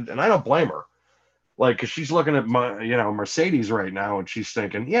frustrated, and I don't blame her. Like, cause she's looking at Mercedes right now, and she's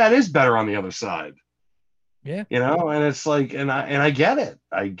thinking, yeah, it is better on the other side. Yeah. And it's like, and I get it.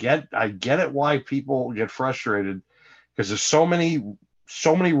 I get it why people get frustrated because there's so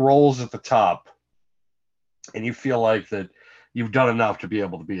many roles at the top, and you feel like that you've done enough to be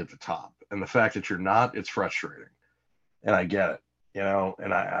able to be at the top, and the fact that you're not, it's frustrating. And I get it,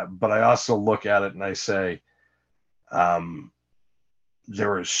 but I also look at it and I say, um,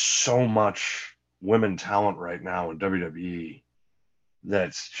 there is so much women talent right now in WWE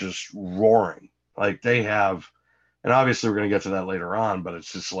that's just roaring. Like they have, and obviously we're going to get to that later on, but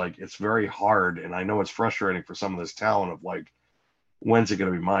it's just like, it's very hard. And I know it's frustrating for some of this talent of like, when's it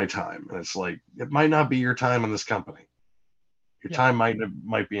going to be my time? And it's like, it might not be your time in this company. Your time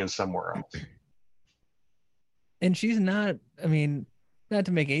might be in somewhere else. And she's not, I mean, not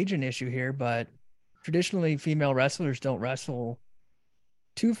to make age an issue here, but traditionally female wrestlers don't wrestle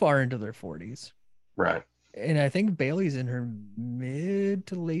too far into their 40s. Right. And I think Bayley's in her mid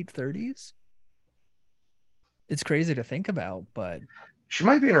to late 30s. It's crazy to think about, but she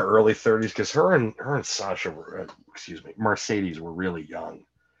might be in her early 30s because her and Sasha were, Mercedes were really young.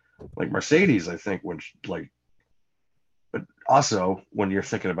 Like Mercedes, I think but also when you're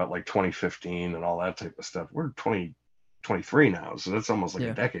thinking about like 2015 and all that type of stuff, we're 2023 now, so that's almost like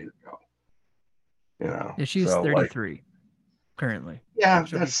a decade ago. Yeah, she's so 33 currently. Yeah,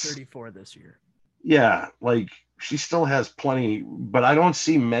 she'll be 34 this year. Yeah, like she still has plenty, but I don't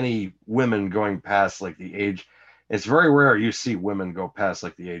see many women going past like the age. It's very rare you see women go past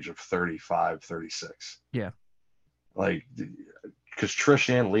like the age of 35, 36. Yeah. Like, because Trish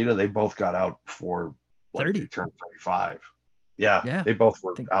and Lita, they both got out before like 30. they turned 35. Yeah, they both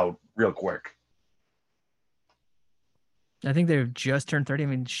were out real quick. I think they've just turned 30. I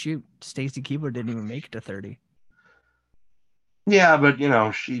mean, shoot, Stacy Keibler didn't even make it to 30. Yeah, but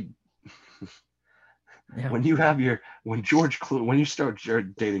she. Yeah. When you start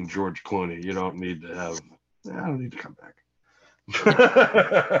dating George Clooney, you don't need to have. I don't need to come back.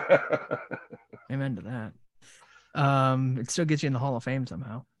 Amen to that. It still gets you in the Hall of Fame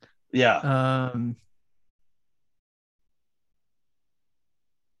somehow. Yeah.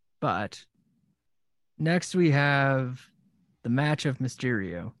 But next we have the match of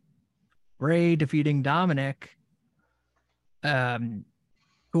Mysterio. Rey defeating Dominic.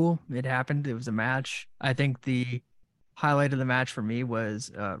 Cool. It happened. It was a match. I think the highlight of the match for me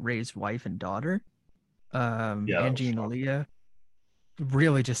was Rey's wife and daughter, Angie and Aaliyah,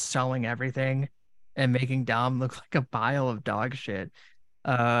 really just selling everything and making Dom look like a pile of dog shit.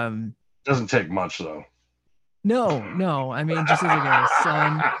 Doesn't take much though. No. I mean, just as like a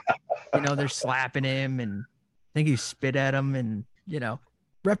son, they're slapping him and I think he spit at him and,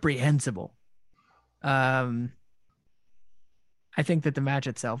 reprehensible. I think that the match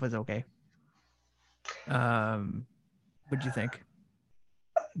itself is okay. What'd you think?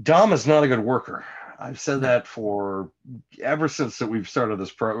 Dom is not a good worker. I've said that for ever since that we've started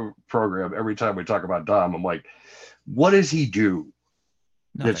this program. Every time we talk about Dom, I'm like, what does he do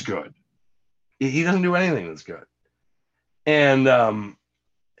that's good? He doesn't do anything that's good. And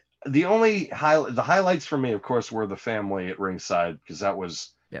the highlights for me, of course, were the family at ringside because that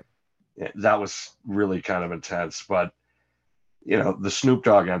was really kind of intense. But the Snoop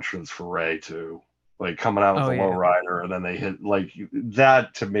Dogg entrance for Rey too. Like coming out with the low rider, and then they hit like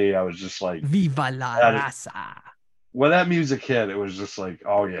that. To me, I was just like, "Viva la raza!" when that music hit, it was just like,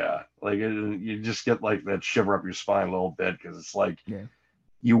 oh yeah, like you just get like that shiver up your spine a little bit because it's like Yeah.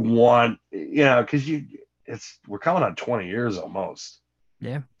 you want, because we're coming on 20 years almost.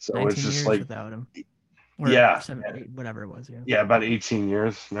 Yeah. So it's 19 just years like, without him. Or yeah, 7, 8, whatever it was. Yeah. yeah, about 18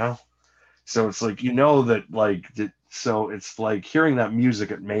 years now. So it's like, so it's like hearing that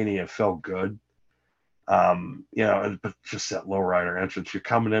music at Mania felt good. But just that lowrider entrance, you're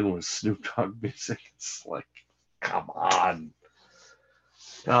coming in with Snoop Dogg music. It's like, come on.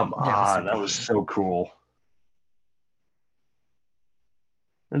 Come Yeah, it was on. super That was cool. so cool.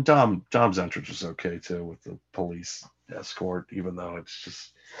 And Dom's entrance was okay too with the police escort, even though it's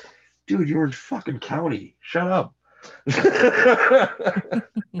just, dude, you're in fucking county. Shut up.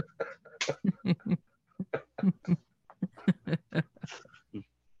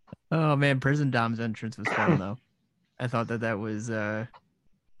 Oh man, Prison Dom's entrance was fun though. I thought that was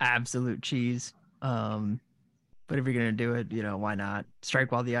absolute cheese. But if you're gonna do it, why not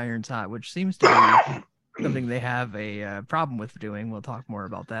strike while the iron's hot, which seems to be something they have a problem with doing. We'll talk more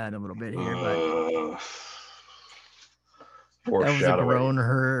about that in a little bit here, but that was a Foreshadowing. groan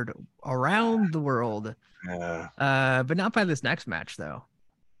heard around the world. Yeah. But not by this next match though.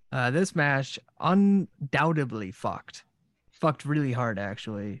 This match undoubtedly fucked really hard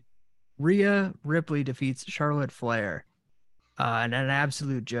actually. Rhea Ripley defeats Charlotte Flair. And an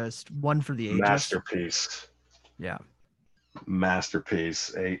absolute just one for the ages. Masterpiece. Yeah.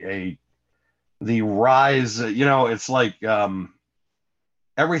 Masterpiece. The rise, it's like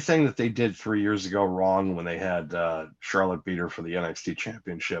everything that they did 3 years ago wrong when they had Charlotte beat her for the NXT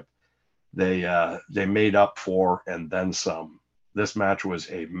championship. They made up for and then some. This match was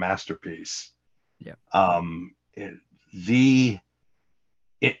a masterpiece. Yeah.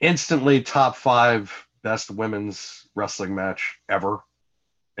 It instantly top 5 best women's wrestling match ever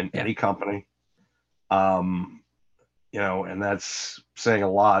in any company. And that's saying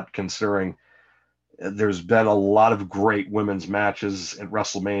a lot considering there's been a lot of great women's matches at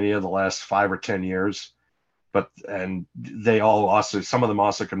WrestleMania the last 5 or 10 years, and they all also, some of them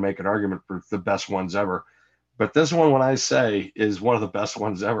also can make an argument for the best ones ever. But this one, when I say is one of the best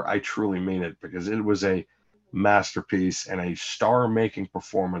ones ever, I truly mean it because it was a masterpiece and a star-making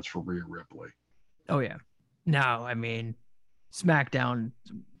performance for Rhea Ripley. Oh yeah. No, I mean, SmackDown,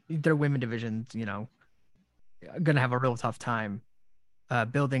 their women division, gonna have a real tough time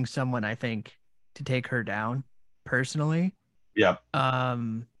building someone, I think, to take her down personally. Yep.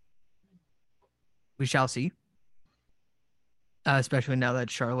 We shall see. Especially now that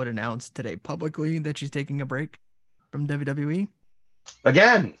Charlotte announced today publicly that she's taking a break from WWE.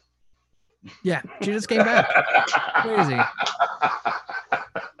 Again. Yeah, she just came back. Crazy.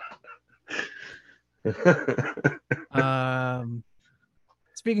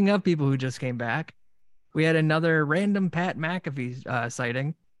 Speaking of people who just came back, we had another random Pat McAfee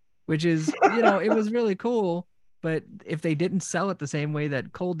sighting, which is, it was really cool. But if they didn't sell it the same way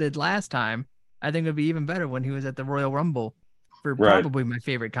that Cole did last time, I think it would be even better when he was at the Royal Rumble for probably my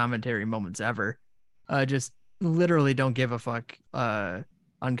favorite commentary moments ever. Just literally don't give a fuck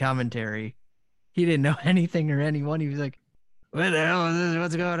on commentary. He didn't know anything or anyone. He was like, what the hell is this?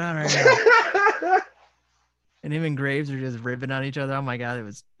 What's going on right now? And him and Graves are just ripping on each other. Oh my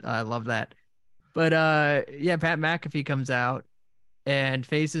God, I love that. But yeah, Pat McAfee comes out and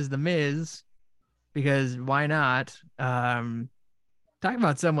faces The Miz because why not? Talking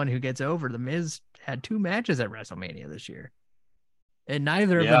about someone who gets over. The Miz had 2 matches at WrestleMania this year, and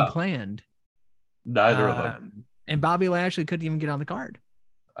neither of them planned. Neither of them. And Bobby Lashley couldn't even get on the card.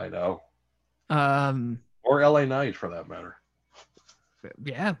 I know. Or LA Knight for that matter.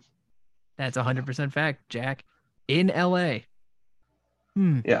 Yeah, that's 100% fact, Jack. In LA.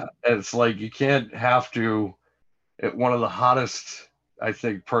 Yeah, it's like you can't have to. One of the hottest, I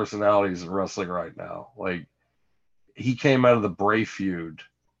think, personalities in wrestling right now. Like he came out of the Bray feud,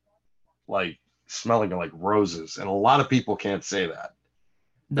 like smelling like roses, and a lot of people can't say that.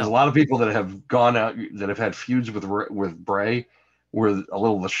 There's a lot of people that have gone out that have had feuds with Bray, where a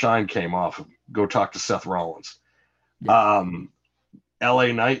little of the shine came off. Go talk to Seth Rollins. Yeah.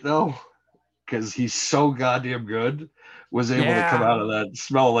 LA Knight though, because he's so goddamn good, was able to come out of that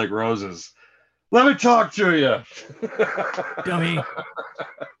smell like roses. Let me talk to you, dummy.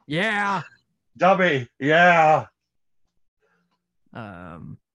 Yeah, dummy. Yeah.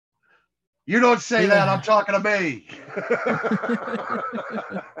 You don't say that. I'm talking to me.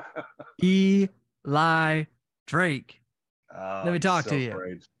 Eli Drake. Let me talk to you.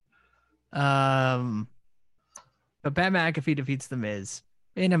 Great. But Pat McAfee defeats The Miz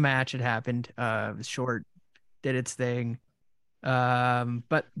in a match. It happened. It was short, did its thing.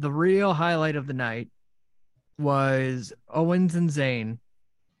 But the real highlight of the night was Owens and Zayn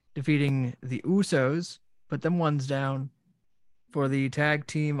defeating the Usos, put them ones down for the tag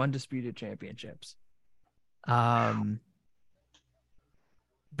team undisputed championships.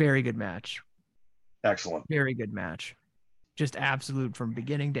 Very good match. Excellent. Very good match. Just absolute from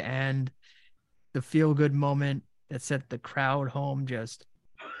beginning to end. The feel good moment that set the crowd home just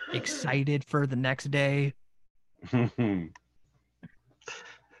excited for the next day. It's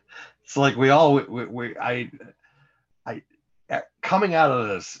like I coming out of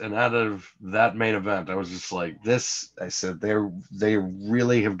this and out of that main event, I was just like, this. I said they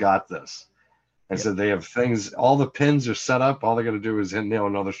really have got this. I said they have things. All the pins are set up. All they got to do is nail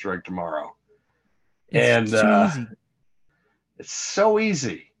another strike tomorrow. It's too easy. It's so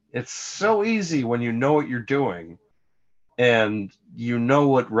easy. It's so easy when you know what you're doing, and you know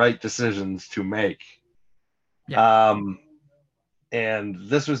what right decisions to make. Yeah. And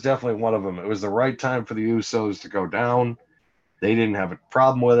this was definitely one of them. It was the right time for the Usos to go down. They didn't have a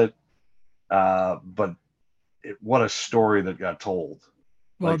problem with it. But what a story that got told.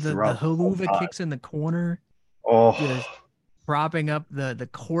 Well, the Haluva kicks in the corner, just propping up the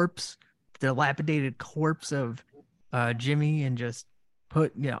corpse, the dilapidated corpse of Jimmy, and just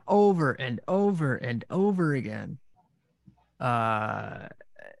put over and over and over again.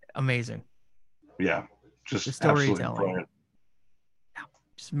 Amazing. Yeah, just the storytelling. Absolutely brilliant.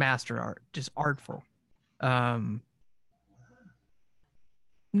 Just master art, just artful.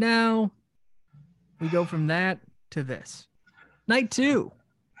 Now we go from that to this. Night 2.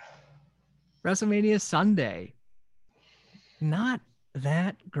 WrestleMania Sunday. Not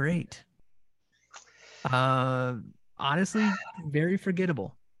that great. Honestly, very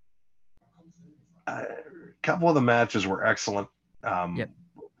forgettable. A couple of the matches were excellent. Yep.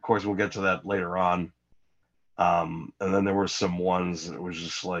 Of course, we'll get to that later on. And then there were some ones that was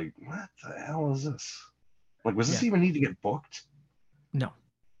just like, what the hell is this? Like, was this even need to get booked? No.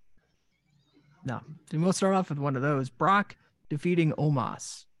 So we'll start off with one of those. Brock defeating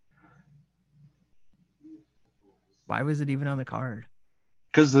Omos. Why was it even on the card?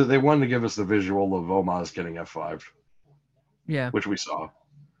 Because they wanted to give us the visual of Omos getting F5. Yeah. Which we saw.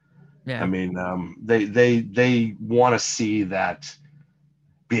 Yeah. I mean, they want to see that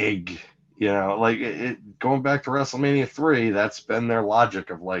big, like going back to WrestleMania 3, that's been their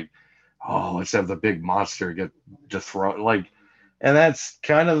logic of like, oh, let's have the big monster get dethroned. Like, and that's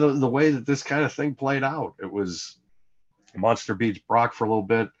kind of the way that this kind of thing played out. It was Monster beats Brock for a little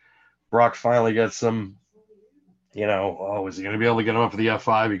bit. Brock finally gets him. Is he going to be able to get him up for the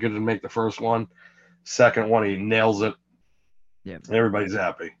F5? He couldn't make the first one. Second one, he nails it. Yeah. Everybody's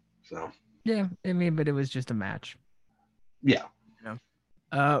happy. So. Yeah, I mean, but it was just a match. Yeah.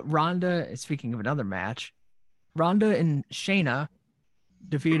 Ronda, speaking of another match, Ronda and Shayna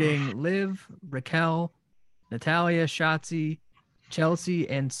defeating Liv, Raquel, Natalya, Shotzi, Chelsea,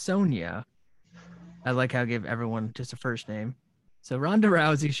 and Sonya. I like how I give everyone just a first name. So Ronda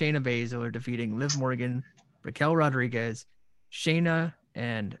Rousey, Shayna Baszler defeating Liv Morgan, Raquel Rodriguez, Shotzi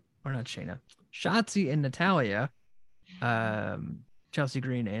and Natalya, Chelsea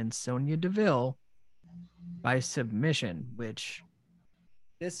Green and Sonya Deville by submission, which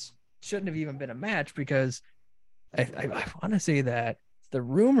this shouldn't have even been a match because I want to say that the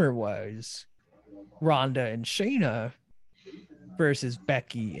rumor was Ronda and Shayna versus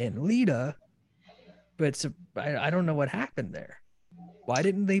Becky and Lita, but I don't know what happened there. Why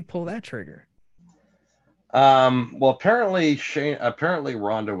didn't they pull that trigger? Well, apparently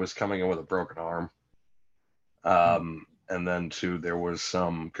Ronda was coming in with a broken arm. And then too, there was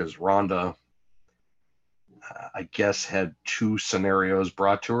some, because Ronda, I guess, had 2 scenarios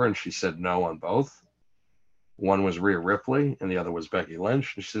brought to her, and she said no on both. One was Rhea Ripley, and the other was Becky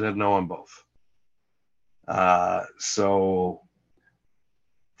Lynch, and she said no on both. So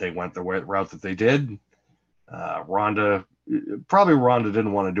they went the route that they did. Ronda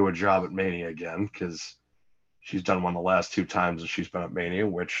didn't want to do a job at Mania again because she's done one the last 2 times that she's been at Mania,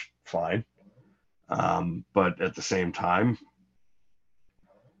 which fine. But at the same time,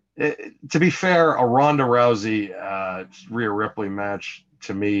 to be fair, a Ronda Rousey Rhea Ripley match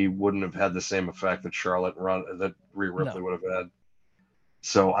to me wouldn't have had the same effect that that Rhea Ripley would have had.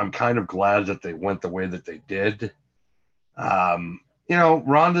 So I'm kind of glad that they went the way that they did.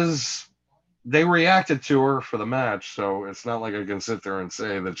 Ronda's, they reacted to her for the match, so it's not like I can sit there and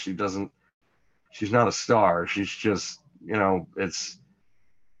say that she's not a star. She's just,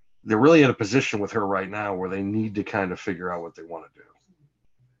 they're really in a position with her right now where they need to kind of figure out what they want to do.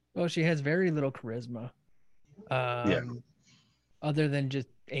 Well, she has very little charisma. Other than just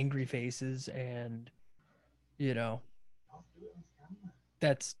angry faces and,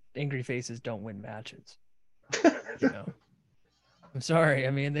 that's angry faces don't win matches. You know, I'm sorry.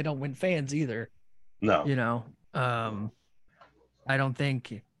 I mean, they don't win fans either. No. You know, I don't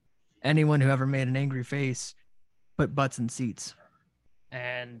think anyone who ever made an angry face put butts in seats.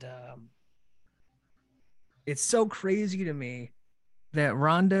 And it's so crazy to me that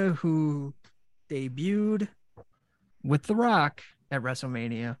Ronda, who debuted with The Rock at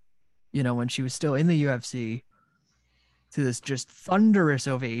WrestleMania, you know, when she was still in the UFC, to this just thunderous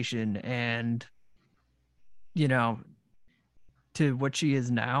ovation and, you know, to what she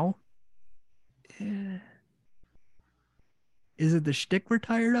is now. Eh, is it the shtick we're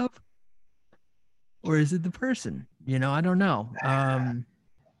tired of? Or is it the person? You know, I don't know.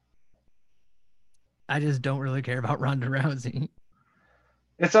 I just don't really care about Ronda Rousey.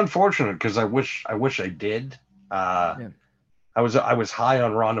 It's unfortunate because I wish I did. Uh, Yeah. I was high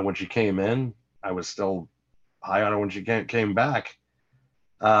on Ronda when she came in. I was still high on her when she came back.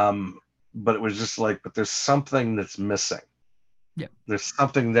 Um, but it was just like, but there's something that's missing. Yeah. There's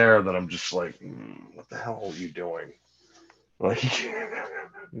something there that I'm just like, what the hell are you doing? Like,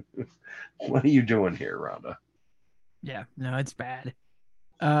 what are you doing here, Rhonda? Yeah. No, it's bad.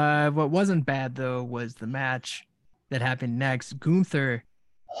 What wasn't bad though was the match that happened next. Gunther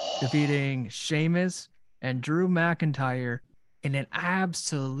defeating Sheamus and Drew McIntyre in an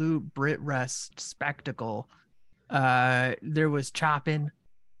absolute Brit Rest spectacle. There was chopping.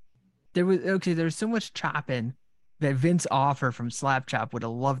 There was so much chopping that Vince Offer from Slapchop would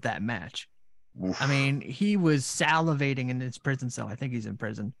have loved that match. I Oof. mean, he was salivating in his prison cell. I think he's in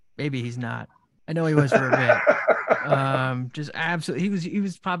prison. Maybe he's not. I know he was for a bit. Just absolutely, he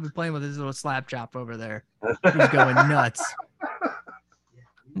was probably playing with his little slap chop over there, just going nuts.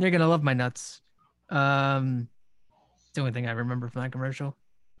 You're gonna love my nuts. It's the only thing I remember from that commercial.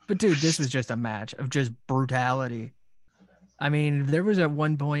 But dude, this was just a match of just brutality. I mean, there was at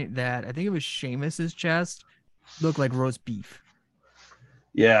one point that I think it was Sheamus's chest looked like roast beef.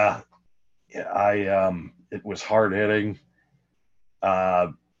 Yeah, yeah. It was hard hitting. Uh,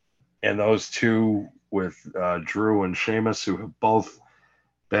 and those two with Drew and Sheamus, who have both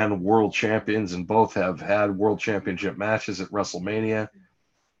been world champions and both have had world championship matches at WrestleMania.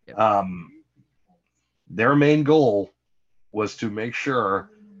 Yep. Their main goal was to make sure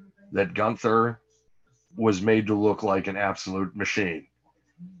that Gunther was made to look like an absolute machine,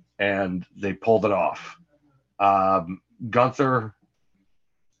 and they pulled it off. Gunther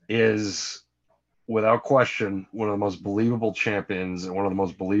is, without question, one of the most believable champions and one of the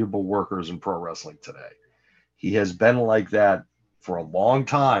most believable workers in pro wrestling today. He has been like that for a long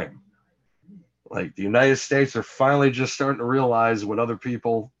time. Like, the United States are finally just starting to realize what other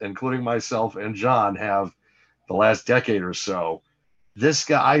people, including myself and John, have the last decade or so. This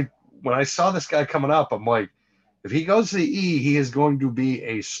guy, when I saw this guy coming up, I'm like, if he goes to the E, he is going to be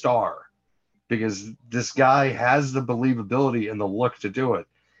a star because this guy has the believability and the look to do it.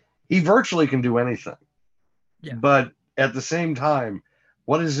 He virtually can do anything. Yeah. But at the same time,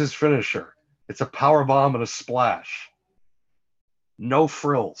 what is his finisher? It's a power bomb and a splash. No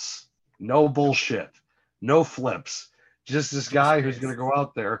frills, no bullshit, no flips. Just this Just guy who's this. going to go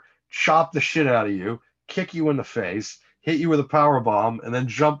out there, chop the shit out of you, kick you in the face, hit you with a power bomb, and then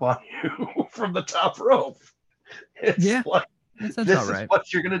jump on you from the top rope. It's Yeah, like, that sounds about this is right.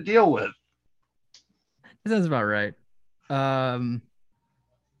 what you're going to deal with. That sounds about right. Um,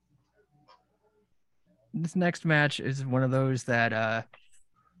 this next match is one of those that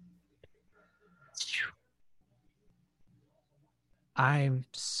I'm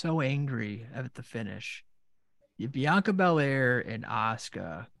so angry at the finish. You Bianca Belair and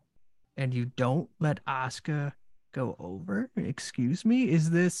Asuka, and you don't let Asuka go over? Excuse me?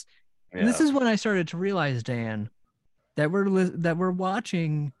 This Yeah. is when I started to realize, Dan, that we're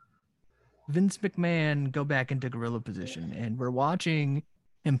watching Vince McMahon go back into gorilla position, and we're watching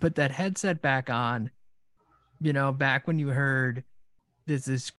him put that headset back on. You know, back when you heard this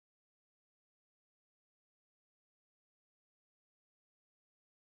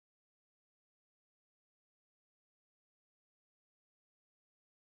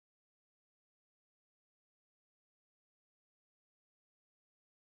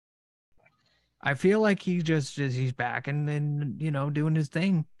I feel like he's back and you know doing his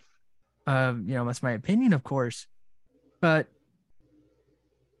thing. You know, that's my opinion, of course. But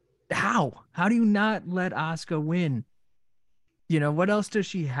how? How do you not let Asuka win? You know, what else does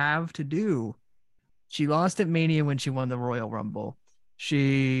she have to do? She lost at Mania when she won the Royal Rumble.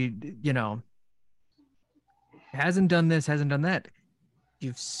 She, you know, hasn't done this, hasn't done that.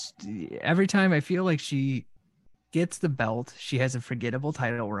 You've every time I feel like she gets the belt, she has a forgettable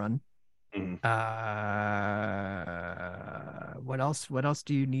title run. Mhm. What else? What else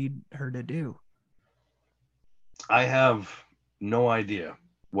do you need her to do? I have no idea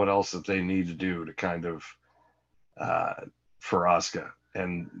what else that they need to do to kind of uh, for Asuka.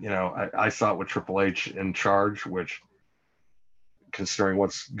 And I thought with Triple H in charge, which considering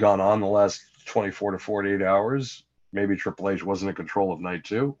what's gone on the last 24 to 48 hours, maybe Triple H wasn't in control of night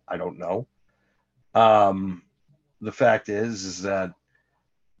two. I don't know. Um, the fact is that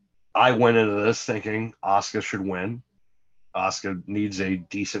I went into this thinking Asuka should win. Asuka needs a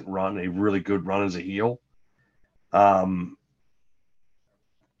decent run, a really good run as a heel. But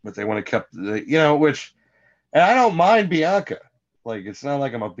they want to keep which, and I don't mind Bianca. Like, it's not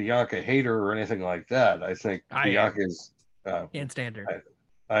like I'm a Bianca hater or anything like that. I think Bianca is. Can't stand her.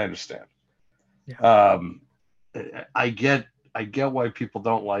 I understand. Yeah. I get why people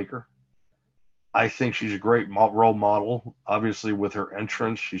don't like her. I think she's a great role model. Obviously, with her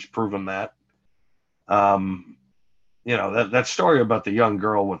entrance, she's proven that. That story about the young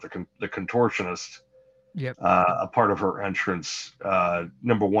girl with the contortionist. Yep. A part of her entrance,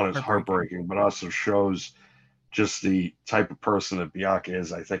 number one, is heartbreaking, but also shows just the type of person that Bianca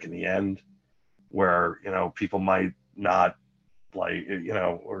is. I think in the end, where people might not like,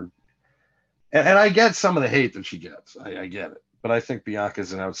 and I get some of the hate that she gets. I get it, but I think Bianca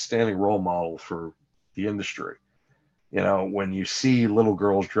is an outstanding role model for the industry. When you see little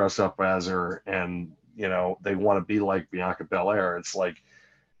girls dress up as her and they want to be like Bianca Belair, it's like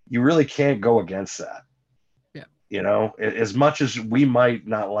you really can't go against that. Yeah. As much as we might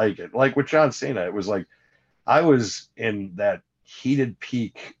not like it, like with John Cena, it was like I was in that heated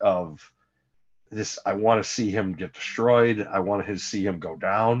peak of this. I want to see him get destroyed. I want to see him go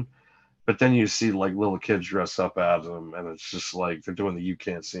down. But then you see like little kids dress up as him, and it's just like they're doing the "you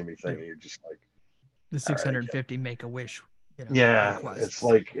can't see me" thing. And you're just like the 650 right, make a wish. Yeah, requests. It's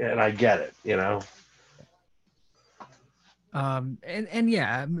like, and I get it. And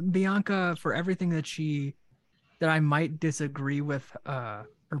yeah, Bianca, for everything that I might disagree with her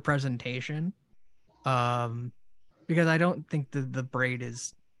presentation, because I don't think the braid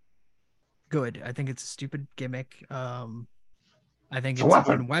is good. I think it's a stupid gimmick. I think it's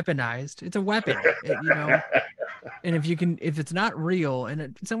been weaponized. It's a weapon, and if it's not real,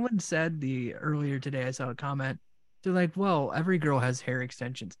 and someone said earlier today, I saw a comment. They're like, well, every girl has hair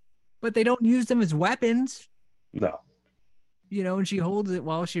extensions, but they don't use them as weapons. No. And she holds it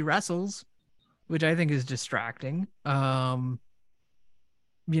while she wrestles, which I think is distracting. I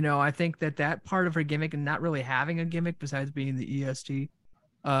think that part of her gimmick and not really having a gimmick besides being the EST,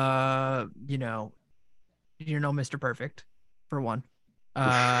 you're no Mr. Perfect, for one.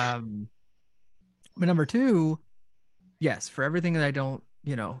 But number two, yes, for everything that I don't,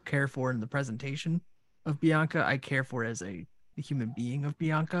 care for in the presentation of Bianca, I care for as a human being of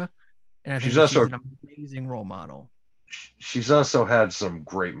Bianca. And I think she's an amazing role model. She's also had some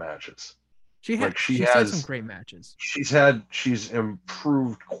great matches. She's had some great matches. She's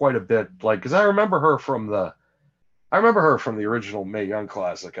improved quite a bit. Like, because I remember her from the original Mae Young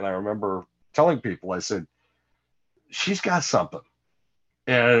Classic, and I remember telling people, I said, she's got something,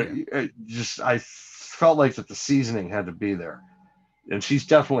 and I felt like that the seasoning had to be there, and she's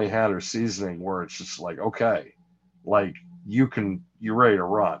definitely had her seasoning where it's just like, okay, like you're ready to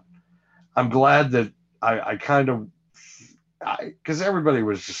run. I'm glad that I kind of. Because everybody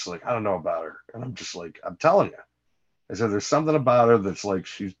was just like, I don't know about her. And I'm just like, I'm telling you. I said, there's something about her that's like,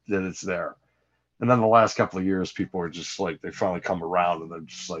 that it's there. And then the last couple of years, people were just like, they finally come around and they're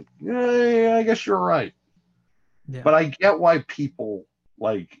just like, yeah, I guess you're right. Yeah. But I get why people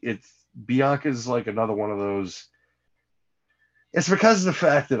like Bianca's like another one of those. It's because of the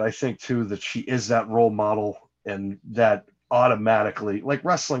fact that I think too, that she is that role model, and that automatically, like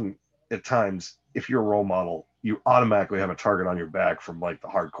wrestling at times, if you're a role model, you automatically have a target on your back from like the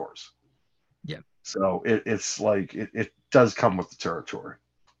hardcores. Yeah. So it's like it does come with the territory.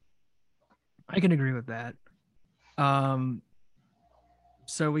 I can agree with that.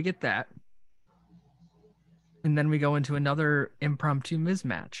 So we get that. And then we go into another impromptu Miz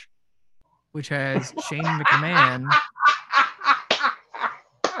match, which has Shane McMahon.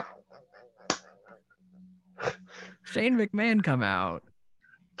 Shane McMahon come out.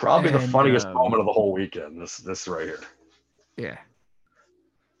 Probably the funniest moment of the whole weekend. This right here. Yeah.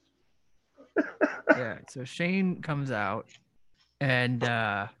 Yeah. So Shane comes out and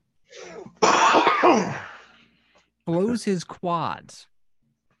blows his quads.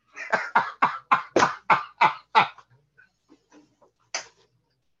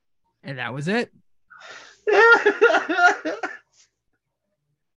 And that was it.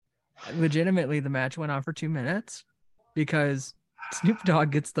 Legitimately, the match went on for 2 minutes because Snoop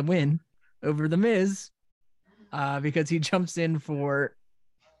Dogg gets the win over The Miz because he jumps in for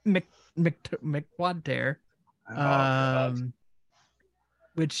McQuad tear Oh God.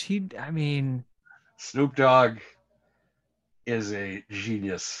 Which I mean, Snoop Dogg is a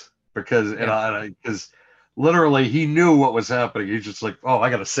genius because yeah, because literally he knew what was happening. He's just like, oh, I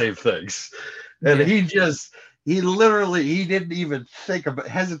gotta save things, and yeah, he didn't even think about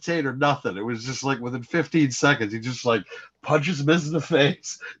hesitate or nothing. It was just like within 15 seconds, he just like punches Miz in the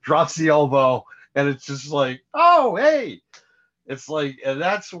face, drops the elbow, and it's just like, oh hey, it's like, and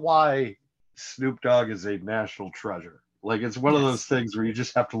that's why Snoop Dogg is a national treasure. Like it's one of those yes. things where you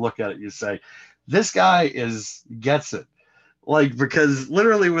just have to look at it. And you say, this guy gets it. Like because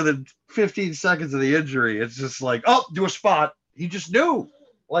literally within 15 seconds of the injury, it's just like, oh, do a spot. He just knew.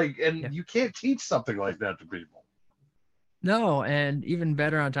 Like, Yeah. and you can't teach something like that to people. No, and even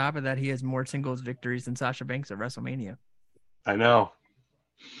better on top of that, he has more singles victories than Sasha Banks at WrestleMania. I know.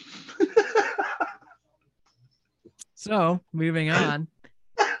 So moving on.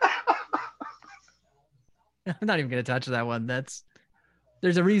 I'm not even gonna touch that one.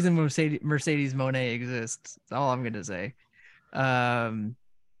 There's a reason Mercedes Monet exists. That's all I'm gonna say. Um,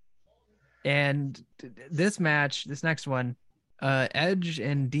 and this match, this next one, Edge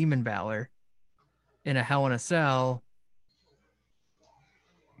and Demon Balor in a Hell in a Cell.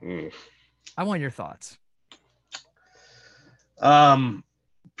 Mm. I want your thoughts. Um,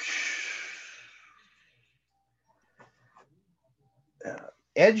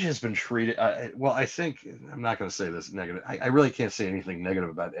 Edge has been treated well. I think I'm not going to say this negative. I really can't say anything negative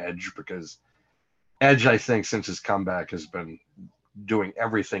about Edge because Edge, I think, since his comeback, has been doing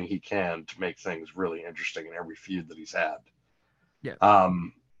everything he can to make things really interesting in every feud that he's had. Yeah.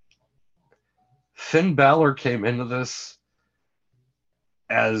 Finn Balor came into this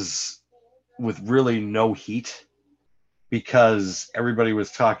as with really no heat because everybody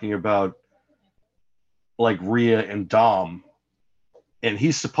was talking about like Rhea and Dom, and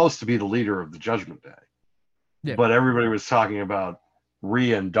he's supposed to be the leader of the Judgment Day. Yeah. But everybody was talking about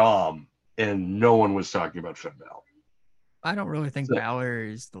Rhea and Dom, and no one was talking about Finn Balor. I don't really think So, Balor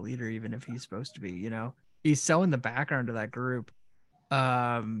is the leader, even if he's supposed to be. He's so in the background of that group.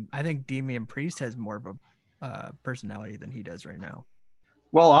 I think Damian Priest has more of a personality than he does right now.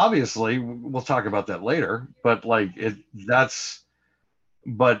 well, obviously, we'll talk about that later. But like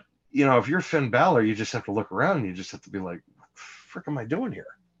but if you're Finn Balor, you just have to look around and you just have to be like, what the frick am I doing here?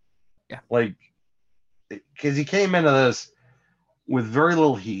 Yeah. Like, because he came into this with very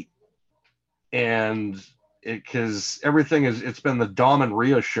little heat, and because it's been the Dom and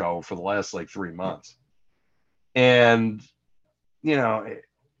Rhea show for the last like 3 months, and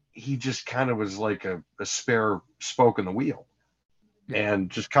he just kind of was like a spare spoke in the wheel. Yeah. And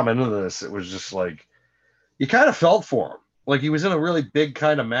just coming into this, it was just like you kind of felt for him. Like he was in a really big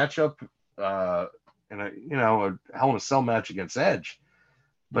kind of matchup, in a Hell in a Cell match against Edge,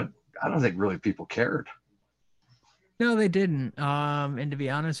 but I don't think really people cared. No, they didn't. And to be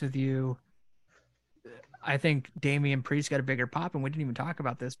honest with you, I think Damian Priest got a bigger pop, and we didn't even talk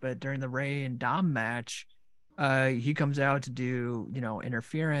about this, but during the Ray and Dom match, he comes out to do,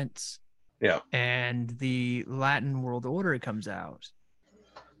 interference. Yeah. And the Latin World Order comes out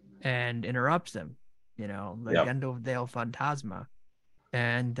and interrupts him, Legendo del Fantasma.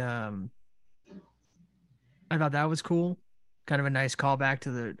 And I thought that was cool. Kind of a nice callback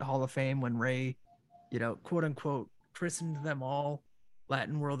to the Hall of Fame when Ray, quote unquote, christened them all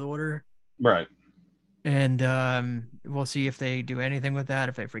Latin World Order. Right. And we'll see if they do anything with that,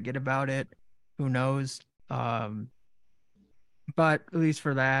 if they forget about it. Who knows? But at least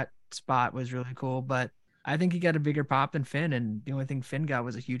for that spot was really cool. But I think he got a bigger pop than Finn, and the only thing Finn got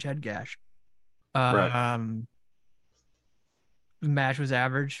was a huge head gash. Right. The match was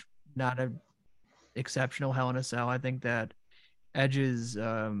average, not a exceptional Hell in a Cell. I think that Edge's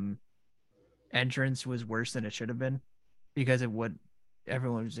entrance was worse than it should have been because of what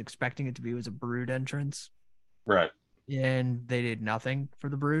everyone was expecting it to be was a Brood entrance. Right. And they did nothing for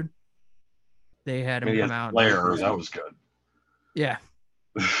the Brood. They had him Maybe come out. Flair, that was good. Yeah.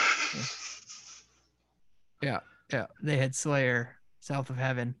 Yeah. Yeah. They had Slayer south of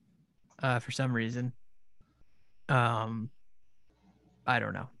heaven for some reason. I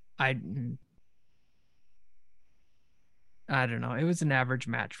don't know. I don't know. It was an average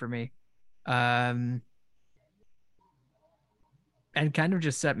match for me. And kind of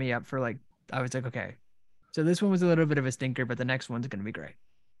just set me up for I was like, okay, so this one was a little bit of a stinker, but the next one's going to be great.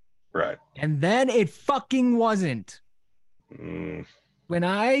 Right. And then it fucking wasn't. Mm. When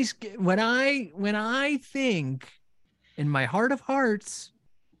I think in my heart of hearts,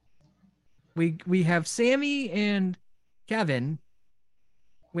 we have Sammy and Kevin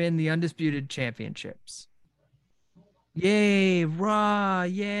win the undisputed championships. Yay, Raw,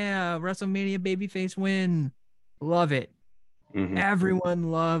 yeah, WrestleMania babyface win. Love it. Mm-hmm.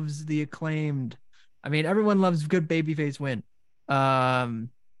 Everyone loves the Acclaimed. I mean, everyone loves good babyface win.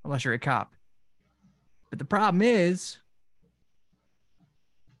 Unless you're a cop. But the problem is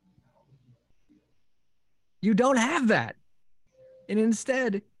you don't have that. And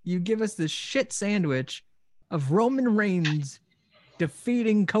instead, you give us the shit sandwich of Roman Reigns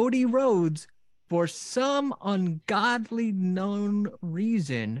defeating Cody Rhodes for some ungodly known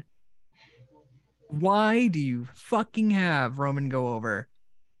reason. Why do you fucking have Roman go over?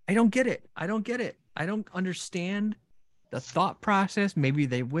 I don't get it. I don't get it. I don't understand the thought process. Maybe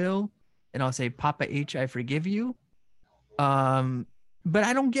they will. And I'll say, Papa H, I forgive you. But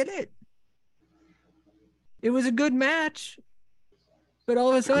I don't get it. It was a good match, but all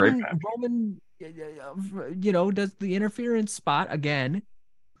of a sudden, Roman, does the interference spot again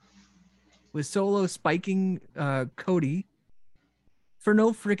with Solo spiking Cody for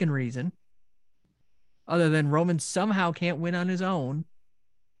no freaking reason, other than Roman somehow can't win on his own.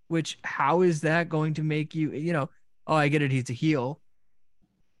 Which, how is that going to make you, oh, I get it, he's a heel.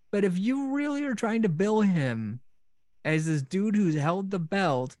 But if you really are trying to bill him as this dude who's held the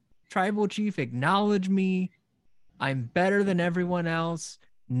belt, tribal chief, acknowledge me, I'm better than everyone else,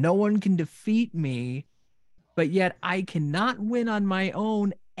 no one can defeat me, but yet I cannot win on my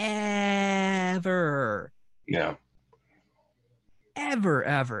own ever. Yeah.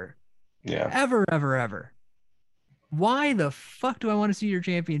 Ever. Yeah. Ever. Why the fuck do I want to see your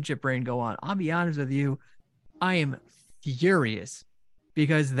championship reign go on? I'll be honest with you. I am furious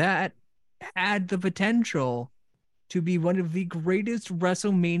because that had the potential to be one of the greatest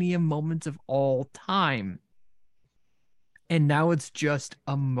WrestleMania moments of all time. And now it's just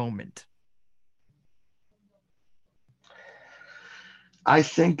a moment. I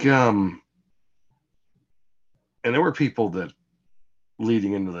think, and there were people that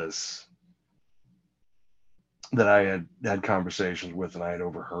leading into this that I had conversations with and I had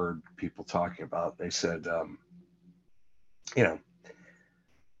overheard people talking about. They said,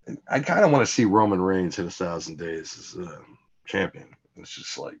 I kind of want to see Roman Reigns hit 1,000 days as a champion. It's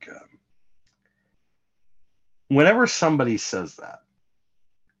just like, whenever somebody says that,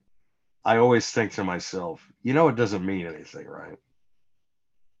 I always think to myself, it doesn't mean anything, right?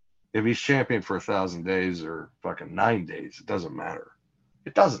 If he's champion for 1,000 days or fucking 9 days, it doesn't matter.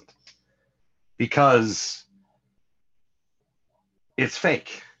 It doesn't. Because it's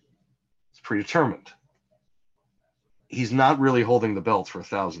fake. It's predetermined. He's not really holding the belt for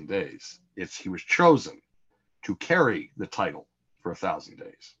 1,000 days. He was chosen to carry the title for 1,000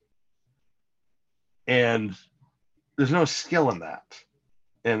 days. And there's no skill in that.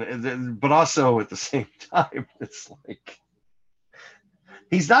 But also at the same time, it's like,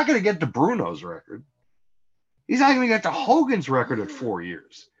 he's not going to get to Bruno's record. He's not going to get to Hogan's record at 4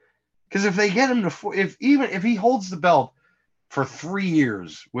 years. Because if they get him to if he holds the belt for 3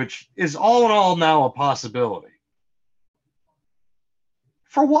 years, which is all in all now a possibility,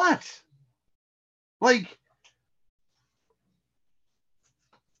 for what? Like,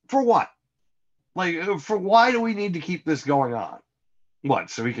 for what? Like, for why do we need to keep this going on? What?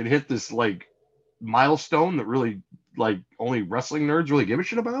 So we can hit this like milestone that really like only wrestling nerds really give a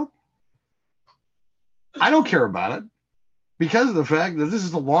shit about? I don't care about it because of the fact that this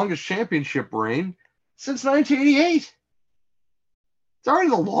is the longest championship reign since 1988. It's already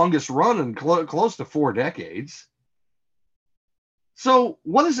the longest run in close to 4 decades. So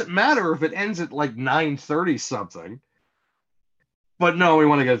what does it matter if it ends at like 930 something? But no, we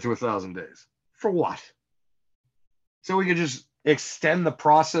want to get it to 1,000 days. For what? So we could just extend the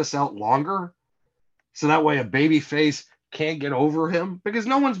process out longer? So that way a baby face can't get over him? Because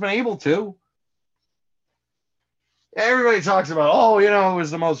no one's been able to. Everybody talks about, it was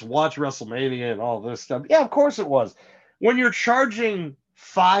the most watched WrestleMania and all this stuff. Yeah, of course it was. When you're charging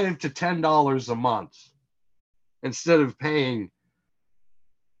 $5 to $10 a month instead of paying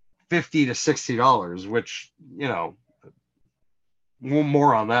 $50 to $60, which,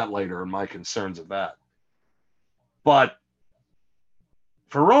 more on that later and my concerns of that. But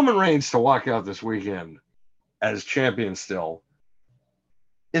for Roman Reigns to walk out this weekend as champion still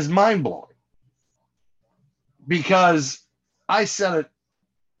is mind-blowing. Because I said it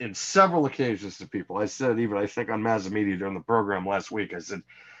in several occasions to people. I said it even, I think, on Mazza during the program last week. I said,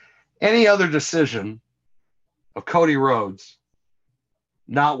 any other decision of Cody Rhodes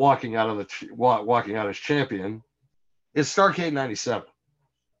not walking out as champion is Starrcade 97.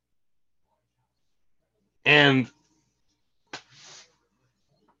 And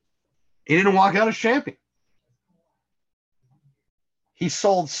he didn't walk out as champion. He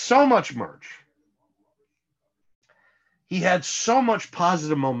sold so much merch. he had so much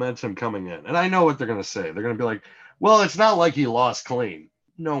positive momentum coming in. And I know what they're going to say. They're going to be like, well, it's not like he lost clean.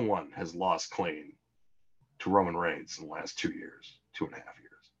 No one has lost clean to Roman Reigns in the last 2 years, 2.5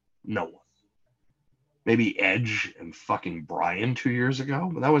 years. No one. Maybe Edge and fucking Bryan 2 years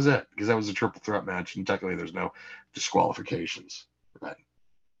ago, but that was it, because that was a triple threat match, and technically there's no disqualifications. Right?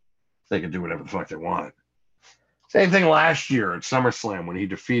 They can do whatever the fuck they want. Same thing last year at SummerSlam when he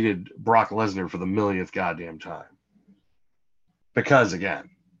defeated Brock Lesnar for the millionth goddamn time. Because, again,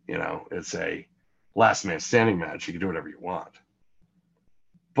 it's a last man standing match. You can do whatever you want.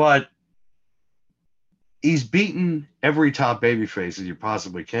 But he's beaten every top babyface that you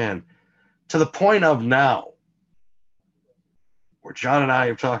possibly can, to the point of now where John and I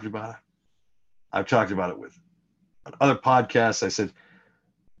have talked about it. I've talked about it with on other podcasts. I said,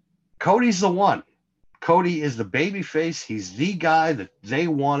 Cody's the one. Cody is the babyface. He's the guy that they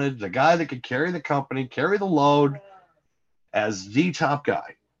wanted, the guy that could carry the company, carry the load as the top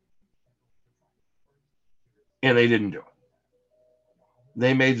guy. And they didn't do it.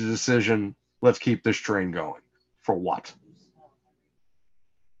 They made the decision, let's keep this train going. For what?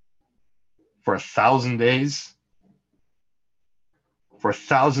 For 1,000 days? For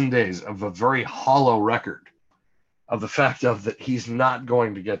 1,000 days of a very hollow record of the fact of that he's not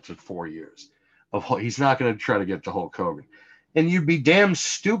going to get to 4 years. He's not going to try to get to Hulk Hogan. And you'd be damn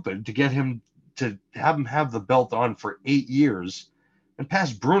stupid to get him to have him have the belt on for 8 years and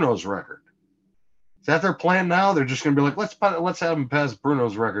pass Bruno's record. Is that their plan now? They're just going to be like, let's have him pass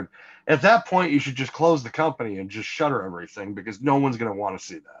Bruno's record. At that point, you should just close the company and just shutter everything, because no one's going to want to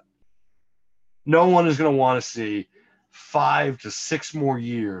see that. No one is going to want to see 5 to 6 more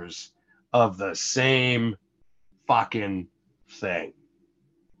years of the same fucking thing.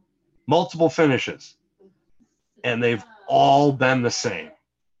 Multiple finishes. And they've all been the same.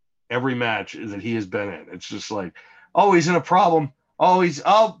 Every match that he has been in. It's just like, oh, he's in a problem. Oh,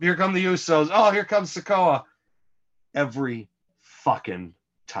 here come the Usos. Oh, here comes Sikoa. Every fucking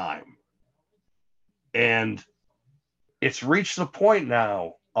time. And it's reached the point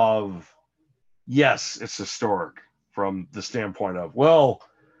now of, yes, it's historic from the standpoint of, well,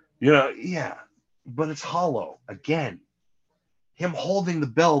 yeah, but it's hollow. Again, him holding the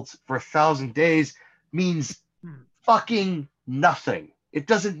belt for 1,000 days means fucking nothing. It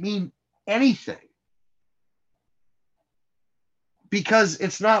doesn't mean anything. Because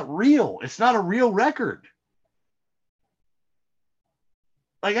it's not real. It's not a real record.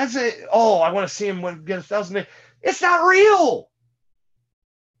 Like I say, I want to see him get 1,000 days. It's not real.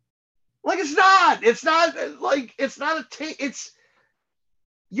 Like it's not. It's not like it's not it's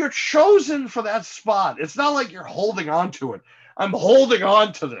you're chosen for that spot. It's not like you're holding on to it. I'm holding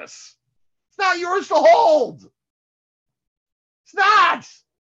on to this. It's not yours to hold. It's not.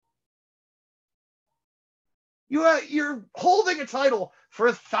 You're holding a title for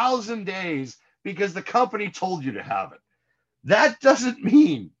 1,000 days because the company told you to have it. That doesn't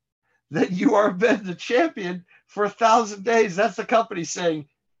mean that you are been the champion for 1,000 days. That's the company saying,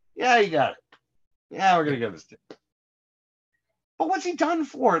 yeah, you got it. Yeah, we're going to give this to you. But what's he done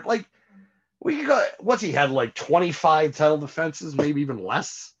for it? Like, what's he had, like 25 title defenses, maybe even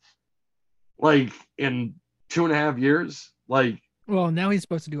less? Like, in 2.5 years? Like, well, now he's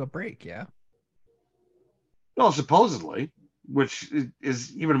supposed to do a break, yeah. Well, supposedly, which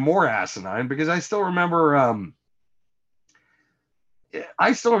is even more asinine, because I still remember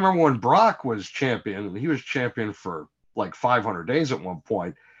when Brock was champion, and he was champion for like 500 days at one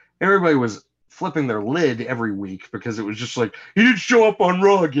point. Everybody was flipping their lid every week because it was just like, he didn't show up on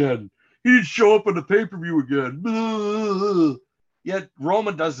Raw again. He didn't show up on the pay-per-view again. Yet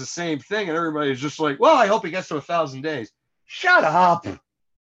Roman does the same thing, and everybody's just like, well, I hope he gets to 1,000 days. Shut up.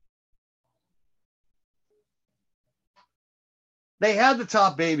 They had the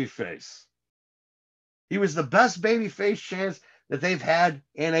top babyface. He was the best babyface chance that they've had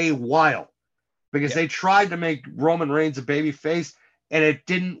in a while, because they tried to make Roman Reigns a babyface, and it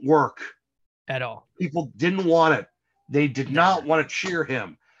didn't work at all. People didn't want it. They did not want to cheer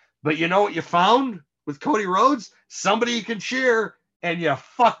him. But you know what you found with Cody Rhodes? Somebody you can cheer, and you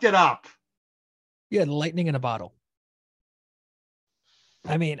fucked it up. You had lightning in a bottle.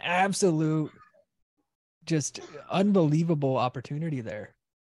 I mean, absolute, just unbelievable opportunity there.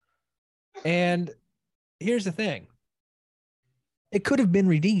 And here's the thing. It could have been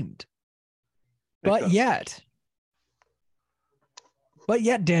redeemed. But yet,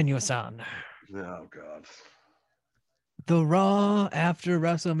 Daniel-san. Oh, God. The Raw after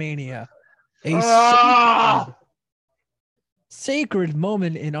WrestleMania. A sacred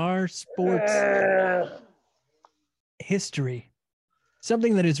moment in our sports history.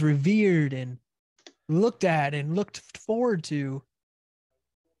 Something that is revered and looked at and looked forward to.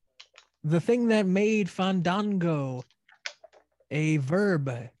 The thing that made fandango a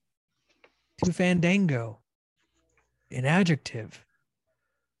verb to fandango, an adjective,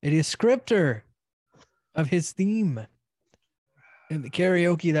 a descriptor of his theme, and the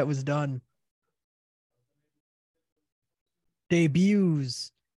karaoke that was done.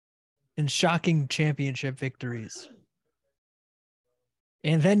 Debuts and shocking championship victories.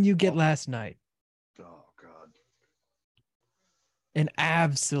 And then you get last night. Oh, God. An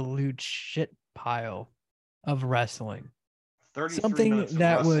absolute shit pile of wrestling. 33 minutes of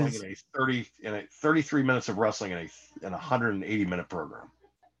wrestling in a 33 minutes of wrestling in a 180-minute program.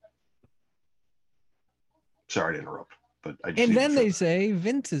 Sorry to interrupt, but and then they say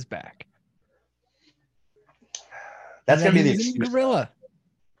Vince is back. That's gonna be the excuse. Gorilla.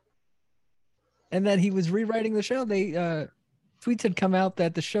 And then he was rewriting the show. They tweets had come out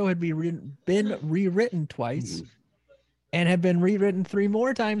that the show had been rewritten twice and had been rewritten 3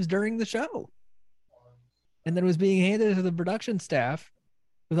 more times during the show. And then was being handed to the production staff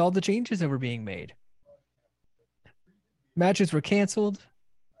with all the changes that were being made. Matches were canceled.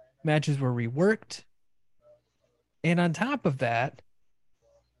 Matches were reworked. And on top of that,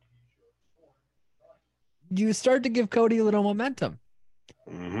 you start to give Cody a little momentum.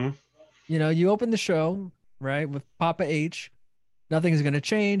 Mm-hmm. You know, you open the show, right, with Papa H. Nothing's going to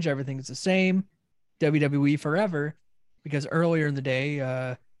change. Everything's the same. WWE forever. Because earlier in the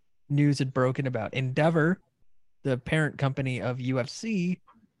day, news had broken about Endeavor, the parent company of UFC,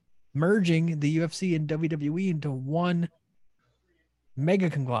 merging the UFC and WWE into one mega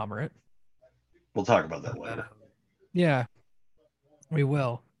conglomerate. We'll talk about that later. Yeah, we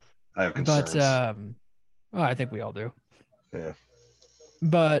will. I have concerns. But I think we all do. Yeah.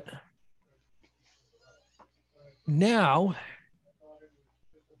 But now,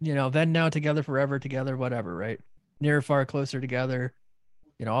 you know, then now together forever, together, whatever, right? Near, far, closer together.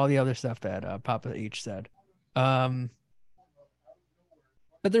 You know, all the other stuff that Papa H said. But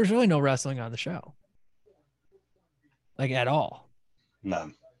there's really no wrestling on the show. Like, at all.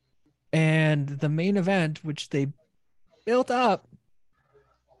 None. And the main event, which they built up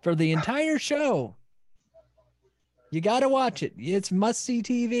for the entire show, you got to watch it. It's must-see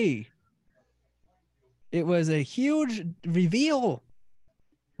TV. It was a huge reveal.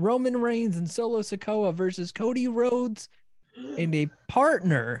 Roman Reigns and Solo Sikoa versus Cody Rhodes and a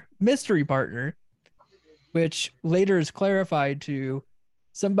partner, mystery partner, which later is clarified to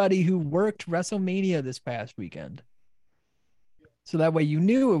somebody who worked WrestleMania this past weekend. So that way you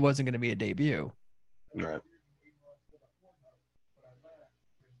knew it wasn't going to be a debut. Right.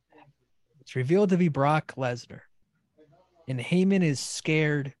 It's revealed to be Brock Lesnar. And Heyman is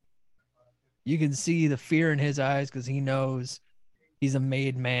scared. You can see the fear in his eyes because he knows he's a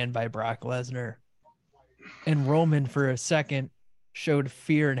made man by Brock Lesnar. And Roman, for a second, showed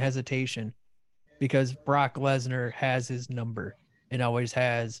fear and hesitation because Brock Lesnar has his number and always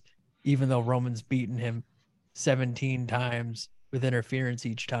has, even though Roman's beaten him 17 times with interference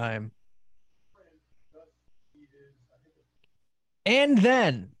each time. And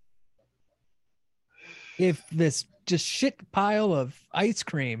then, if this just shit pile of ice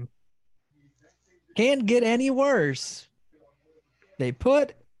cream can't get any worse, they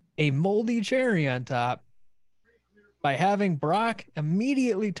put a moldy cherry on top by having Brock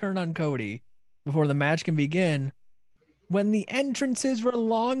immediately turn on Cody before the match can begin when the entrances were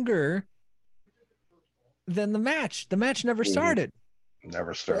longer than the match. The match never started.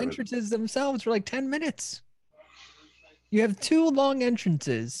 Never started. The entrances themselves were like 10 minutes. You have 2 long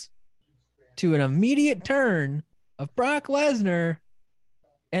entrances to an immediate turn of Brock Lesnar,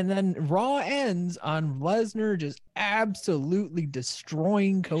 and then Raw ends on Lesnar just absolutely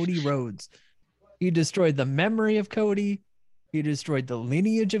destroying Cody Rhodes. He destroyed the memory of Cody. He destroyed the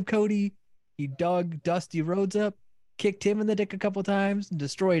lineage of Cody. He dug Dusty Rhodes up, kicked him in the dick a couple times, and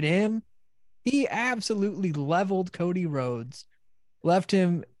destroyed him. He absolutely leveled Cody Rhodes, left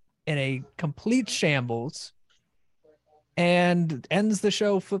him in a complete shambles, and ends the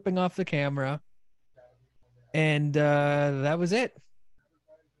show flipping off the camera. And that was it.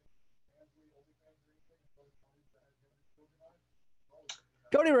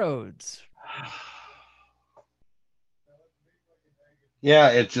 Cody Rhodes. Yeah,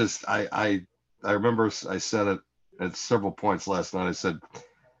 it just I remember I said it at several points last night. I said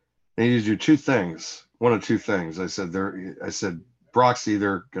they need to do 2 things. One of 2 things. I said Brock's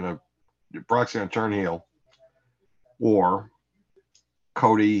gonna turn heel, or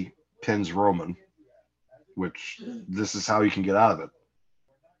Cody pins Roman, which this is how you can get out of it.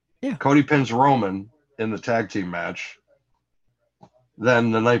 Yeah. Cody pins Roman in the tag team match.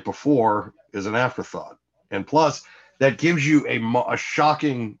 Then the night before, is an afterthought. And plus, that gives you a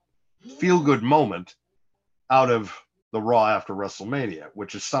shocking feel-good moment out of the Raw after WrestleMania,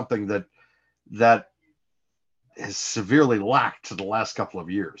 which is something that has severely lacked to the last couple of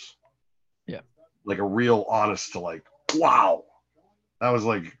years. Yeah. Like a real honest to like, wow, that was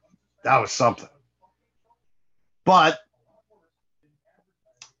something. But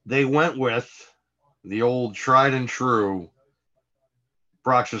they went with the old tried and true,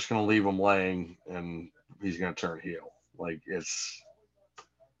 Brock's just going to leave him laying and he's going to turn heel. Like it's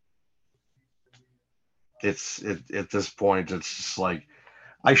at this point, it's just like,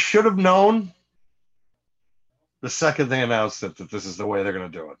 I should have known the second they announced it that this is the way they're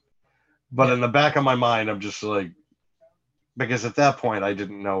going to do it. But in the back of my mind, I'm just like, because at that point, I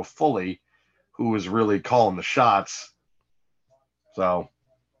didn't know fully who was really calling the shots. So,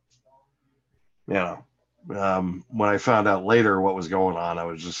 when I found out later what was going on, I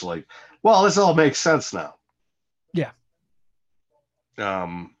was just like, well, this all makes sense now. Yeah.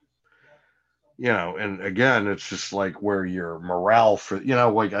 And again, it's just like where your morale for,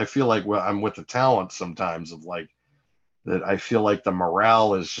 like I feel like I'm with the talent sometimes of like that. I feel like the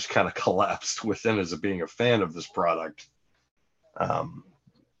morale is just kind of collapsed within as being a fan of this product.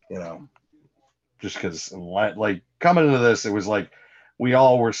 Just because like coming into this, it was like we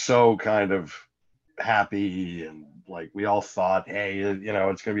all were so kind of happy and like we all thought, hey, it's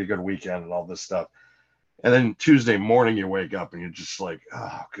going to be a good weekend and all this stuff. And then Tuesday morning, you wake up and you're just like,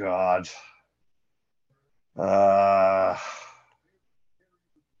 oh God.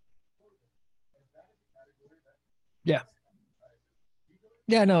 Yeah.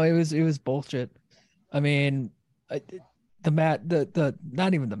 Yeah, no, it was bullshit. I mean, the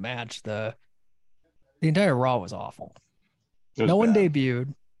not even the match, the entire Raw was awful. No one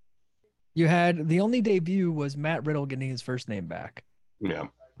debuted. You had the only debut was Matt Riddle getting his first name back. Yeah.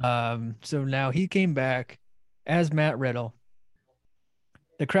 So now he came back as Matt Riddle.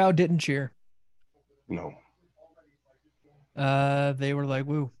 The crowd didn't cheer. No. They were like,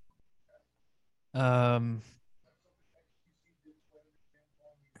 woo. I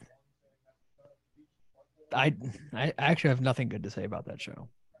actually have nothing good to say about that show.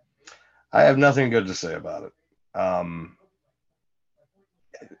 I have nothing good to say about it.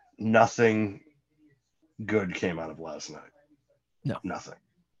 Nothing good came out of last night. No. Nothing.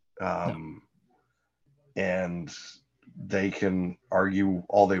 And they can argue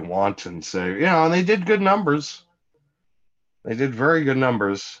all they want and say, and they did good numbers. They did very good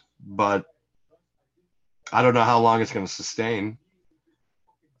numbers, but I don't know how long it's going to sustain.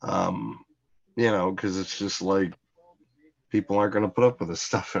 Because it's just like people aren't going to put up with this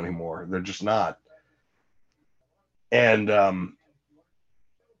stuff anymore. They're just not. And,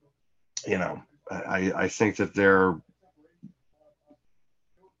 I think that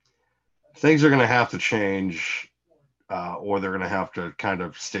things are going to have to change, or they're going to have to kind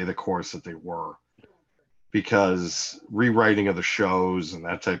of stay the course that they were, because rewriting of the shows and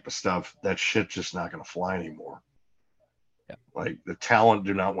that type of stuff, that shit just not going to fly anymore. Yeah. Like the talent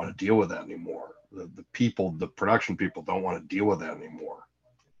do not want to deal with that anymore. The people, the production people don't want to deal with that anymore.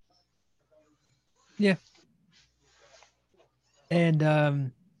 Yeah.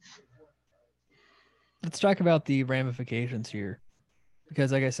 And let's talk about the ramifications here,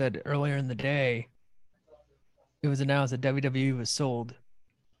 because like I said earlier in the day, it was announced that WWE was sold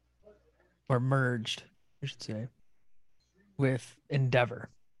or merged, I should say, with Endeavor,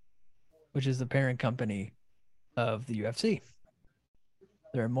 which is the parent company of the UFC.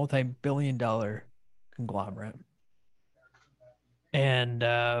 They're a multi-billion-dollar conglomerate.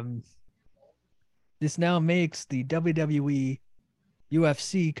 And this now makes the WWE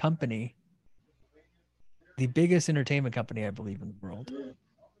UFC company the biggest entertainment company, I believe, in the world.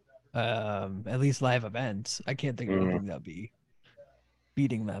 At least live events. I can't think of anything that'll be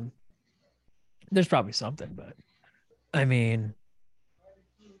beating them. There's probably something, but I mean,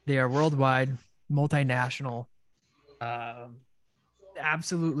 they are worldwide, multinational.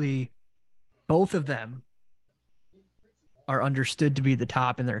 Absolutely, both of them are understood to be the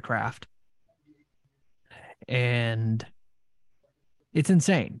top in their craft. And it's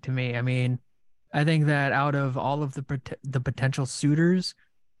insane to me. I mean, I think that out of all of the potential suitors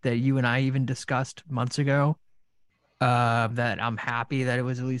that you and I even discussed months ago, that I'm happy that it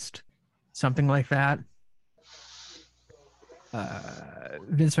was at least something like that.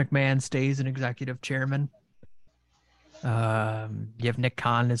 Vince McMahon stays an executive chairman. You have Nick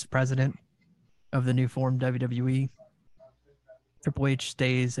Khan as president of the new formed WWE. Triple H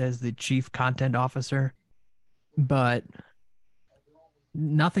stays as the chief content officer, but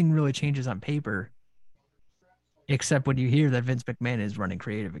nothing really changes on paper, except when you hear that Vince McMahon is running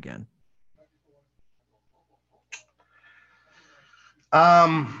creative again.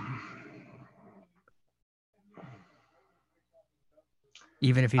 Even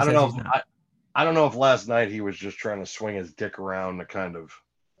if he I don't says know. he's not. I don't know if last night he was just trying to swing his dick around to kind of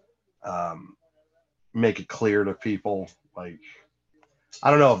make it clear to people. Like, I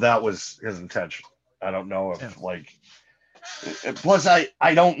don't know if that was his intention. I don't know if plus I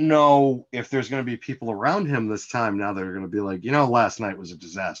don't know if there's going to be people around him this time now that are going to be like, last night was a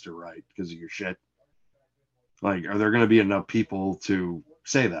disaster, right? Because of your shit. Like, are there going to be enough people to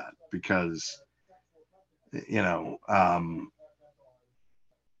say that? Because, their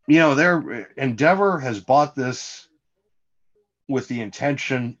Endeavor has bought this with the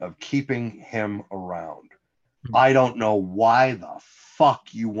intention of keeping him around. I don't know why the fuck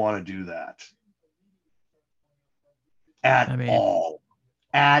you want to do that at all.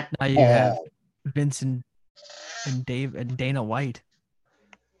 At now you all. have Vincent and Dave and Dana White.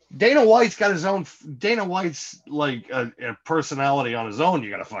 Dana White's got his own. Dana White's like a personality on his own. You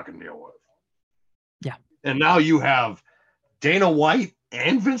got to fucking deal with. Yeah. And now you have Dana White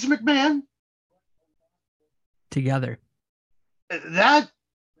and Vince McMahon together. That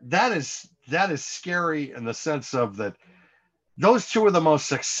is scary in the sense of that those two are the most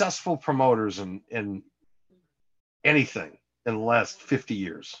successful promoters in anything in the last 50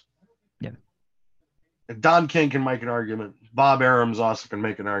 years. Yeah. Don King can make an argument. Bob Arams also can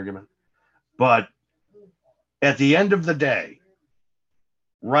make an argument. But at the end of the day,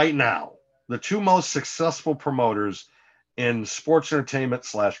 right now, the two most successful promoters in sports entertainment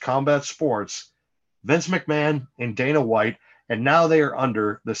 / combat sports, Vince McMahon and Dana White, and now they are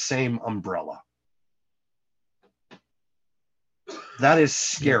under the same umbrella. That is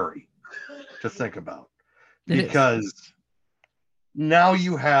scary to think about. Because now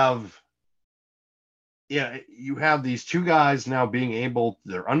you have these two guys now being able,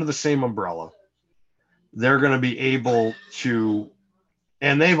 they're under the same umbrella. They're going to be able to,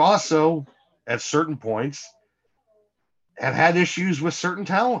 and they've also, at certain points, have had issues with certain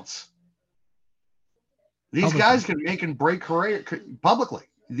talents. These guys can make and break career publicly.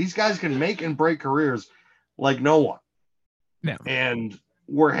 These guys can make and break careers like no one. Yeah. And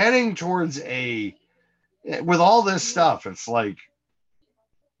we're heading towards with all this stuff, it's like,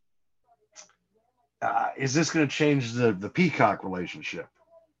 is this going to change the Peacock relationship?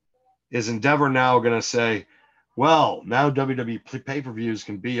 Is Endeavor now going to say, well, now WWE pay-per-views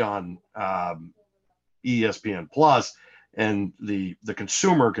can be on ESPN Plus, and the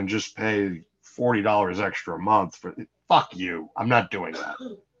consumer can just pay $40 extra a month for? Fuck you. I'm not doing that.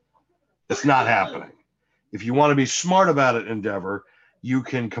 It's not happening. If you want to be smart about it, Endeavor, you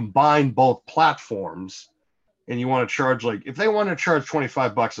can combine both platforms, and you want to charge, like, if they want to charge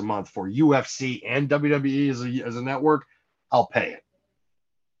 $25 a month for UFC and WWE as a network, I'll pay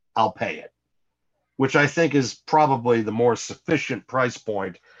it. Which I think is probably the more sufficient price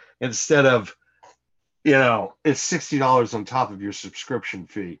point, instead of, it's $60 on top of your subscription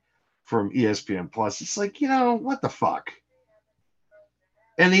fee from ESPN Plus. It's like, what the fuck?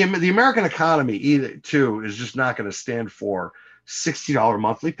 And the American economy too is just not going to stand for $60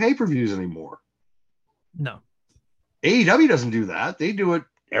 monthly pay-per-views anymore. No. AEW doesn't do that. They do it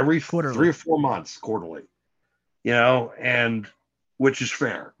every quarterly. 3 or 4 months, quarterly. And which is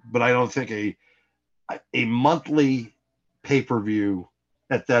fair, but I don't think a monthly pay-per-view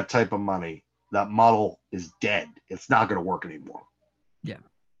at that type of money, that model is dead. It's not going to work anymore. Yeah.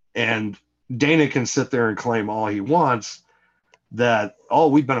 And Dana can sit there and claim all he wants that,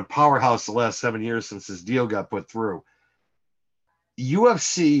 we've been a powerhouse the last 7 years since this deal got put through.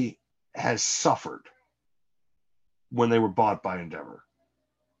 UFC has suffered when they were bought by Endeavor.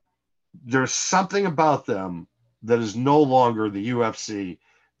 There's something about them that is no longer the UFC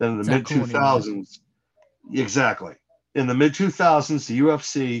than in the mid-2000s. Exactly. In the mid-2000s, the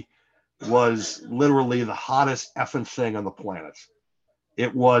UFC was literally the hottest effing thing on the planet.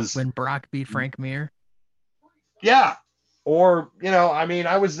 It was when Brock beat Frank Mir. Yeah. Or,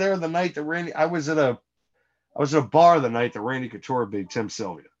 I was there the night that I was at a bar the night that Randy Couture beat Tim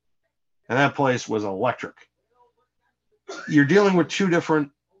Sylvia. And that place was electric. You're dealing with two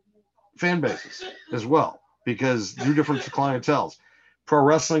different fan bases as well, because two different clienteles. Pro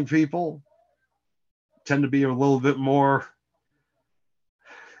wrestling people tend to be a little bit more,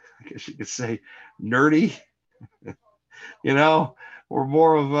 I guess you could say, nerdy. We're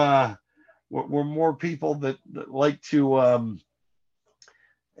more of we're more people that like to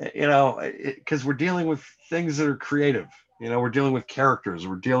because we're dealing with things that are creative. We're dealing with characters,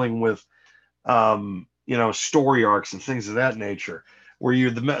 we're dealing with story arcs and things of that nature, where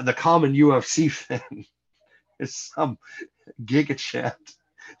you're the common UFC fan is some Giga Chat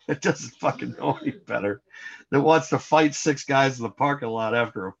that doesn't fucking know any better, that wants to fight 6 guys in the parking lot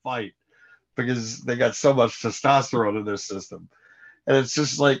after a fight because they got so much testosterone in their system. And it's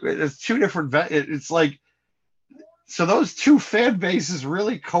just like, it's two different, it's like, so those two fan bases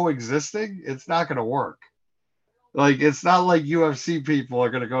really coexisting, it's not going to work. Like, it's not like UFC people are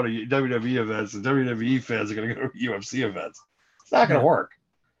going to go to WWE events and WWE fans are going to go to UFC events. It's not going to work.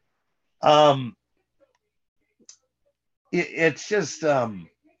 It's just,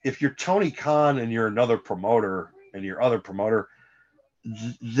 if you're Tony Khan and you're another promoter and your other promoter,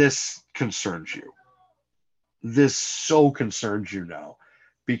 this concerns you. This so concerns you now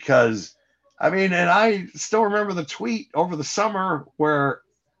because, I mean, and I still remember the tweet over the summer where,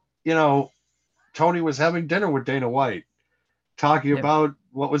 you know, Tony was having dinner with Dana White, talking about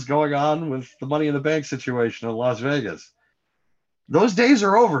what was going on with the Money in the Bank situation in Las Vegas. Those days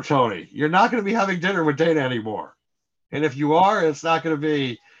are over, Tony. You're not going to be having dinner with Dana anymore. And if you are, it's not going to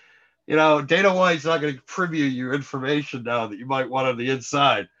be, you know, Dana White's not going to preview you information now that you might want on the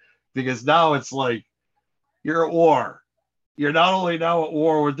inside, because now it's like you're at war. You're not only now at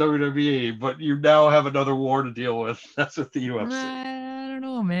war with WWE, but you now have another war to deal with. That's with the UFC. I don't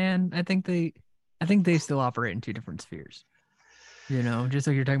know, man. I think they still operate in two different spheres. You know, just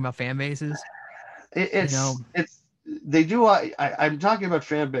like you're talking about fan bases. They do. I'm talking about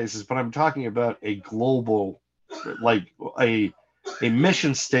fan bases, but I'm talking about a global, like a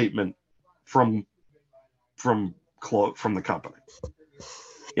mission statement from the company.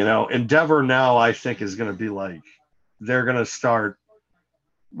 You know, Endeavor now, I think, is going to be like, they're going to start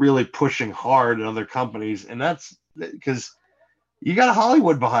really pushing hard at other companies. And that's because you got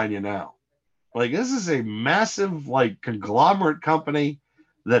Hollywood behind you now. Like, this is a massive, like, conglomerate company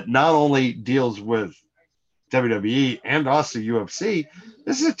that not only deals with WWE and also UFC.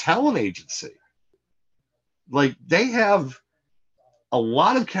 This is a talent agency. Like, they have a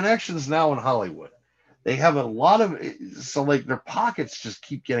lot of connections now in Hollywood. They have a lot of, so like their pockets just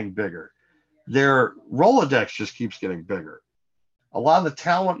keep getting bigger. Their Rolodex just keeps getting bigger. A lot of the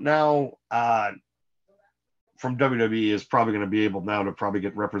talent now from WWE is probably going to be able now to probably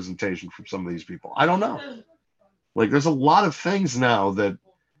get representation from some of these people. I don't know. Like, there's a lot of things now that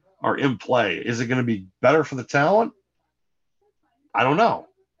are in play. Is it going to be better for the talent? I don't know,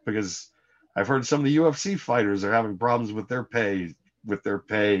 because I've heard some of the UFC fighters are having problems with their pay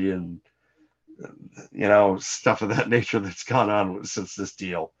and, you know, stuff of that nature that's gone on since this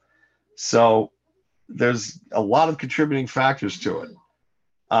deal. So there's a lot of contributing factors to it.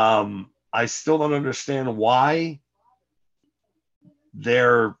 I still don't understand why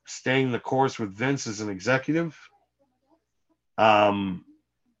they're staying the course with Vince as an executive.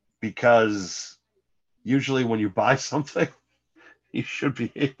 Because usually when you buy something, you should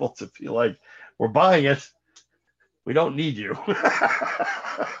be able to be like, we're buying it. We don't need you.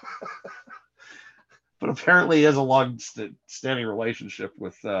 But apparently he has a long-standing relationship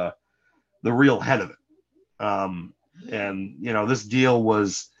with the real head of it. And, you know, this deal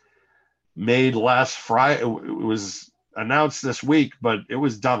was made last Friday. It was announced this week, but it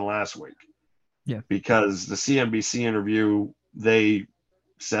was done last week. Yeah. Because the CNBC interview, they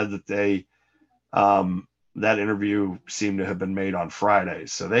said that that interview seemed to have been made on Friday.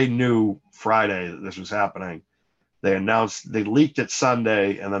 So they knew Friday that this was happening. They leaked it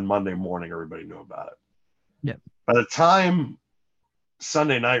Sunday, and then Monday morning, everybody knew about it. Yeah. By the time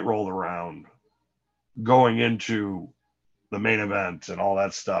Sunday night rolled around, going into the main event and all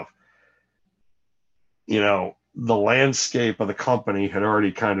that stuff, you know, the landscape of the company had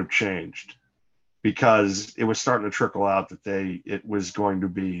already kind of changed, because it was starting to trickle out that it was going to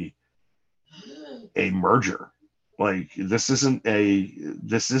be a merger. Like, this isn't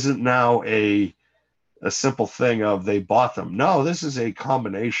now a simple thing of they bought them. No, this is a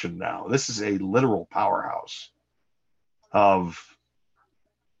combination now. This is a literal powerhouse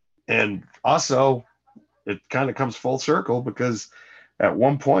and also it kind of comes full circle, because at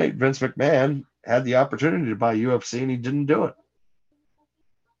one point Vince McMahon had the opportunity to buy UFC and he didn't do it.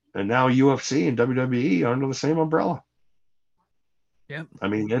 And now UFC and WWE are under the same umbrella. Yep. I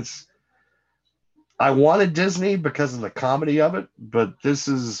mean, I wanted Disney because of the comedy of it, but this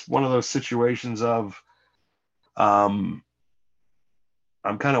is one of those situations of I'm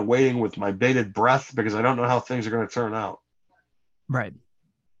kind of waiting with my bated breath, because I don't know how things are going to turn out. Right.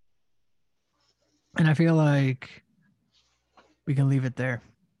 And I feel like we can leave it there,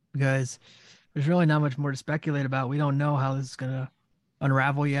 because there's really not much more to speculate about. We don't know how this is going to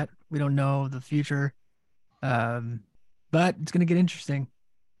unravel yet. We don't know the future. But it's going to get interesting.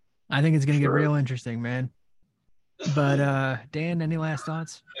 I think it's going to get real interesting, man. But Dan, any last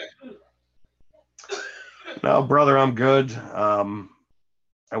thoughts? No, brother, I'm good.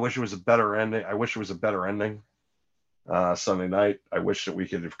 I wish it was a better ending. I wish it was a better ending. Sunday night. I wish that we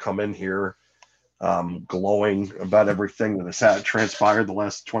could have come in here glowing about everything that has had transpired the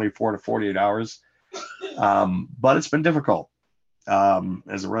last 24 to 48 hours. But it's been difficult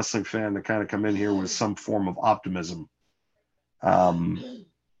as a wrestling fan to kind of come in here with some form of optimism.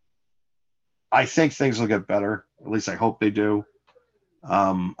 I think things will get better. At least I hope they do.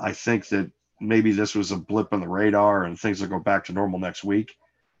 I think that maybe this was a blip on the radar and things will go back to normal next week.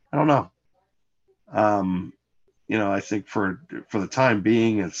 I don't know. I think for the time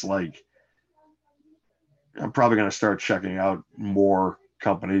being, it's like I'm probably going to start checking out more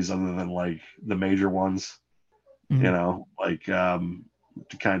companies other than like the major ones, to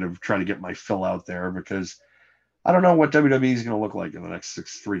kind of try to get my fill out there because I don't know what WWE is going to look like in the next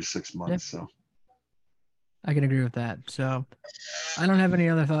 3 to 6 months. Yeah. So I can agree with that. So I don't have any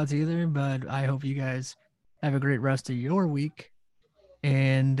other thoughts either, but I hope you guys have a great rest of your week.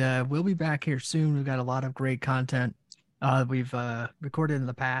 And we'll be back here soon. We've got a lot of great content we've recorded in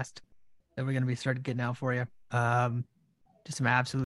the past that we're going to be starting getting out for you. Just some absolute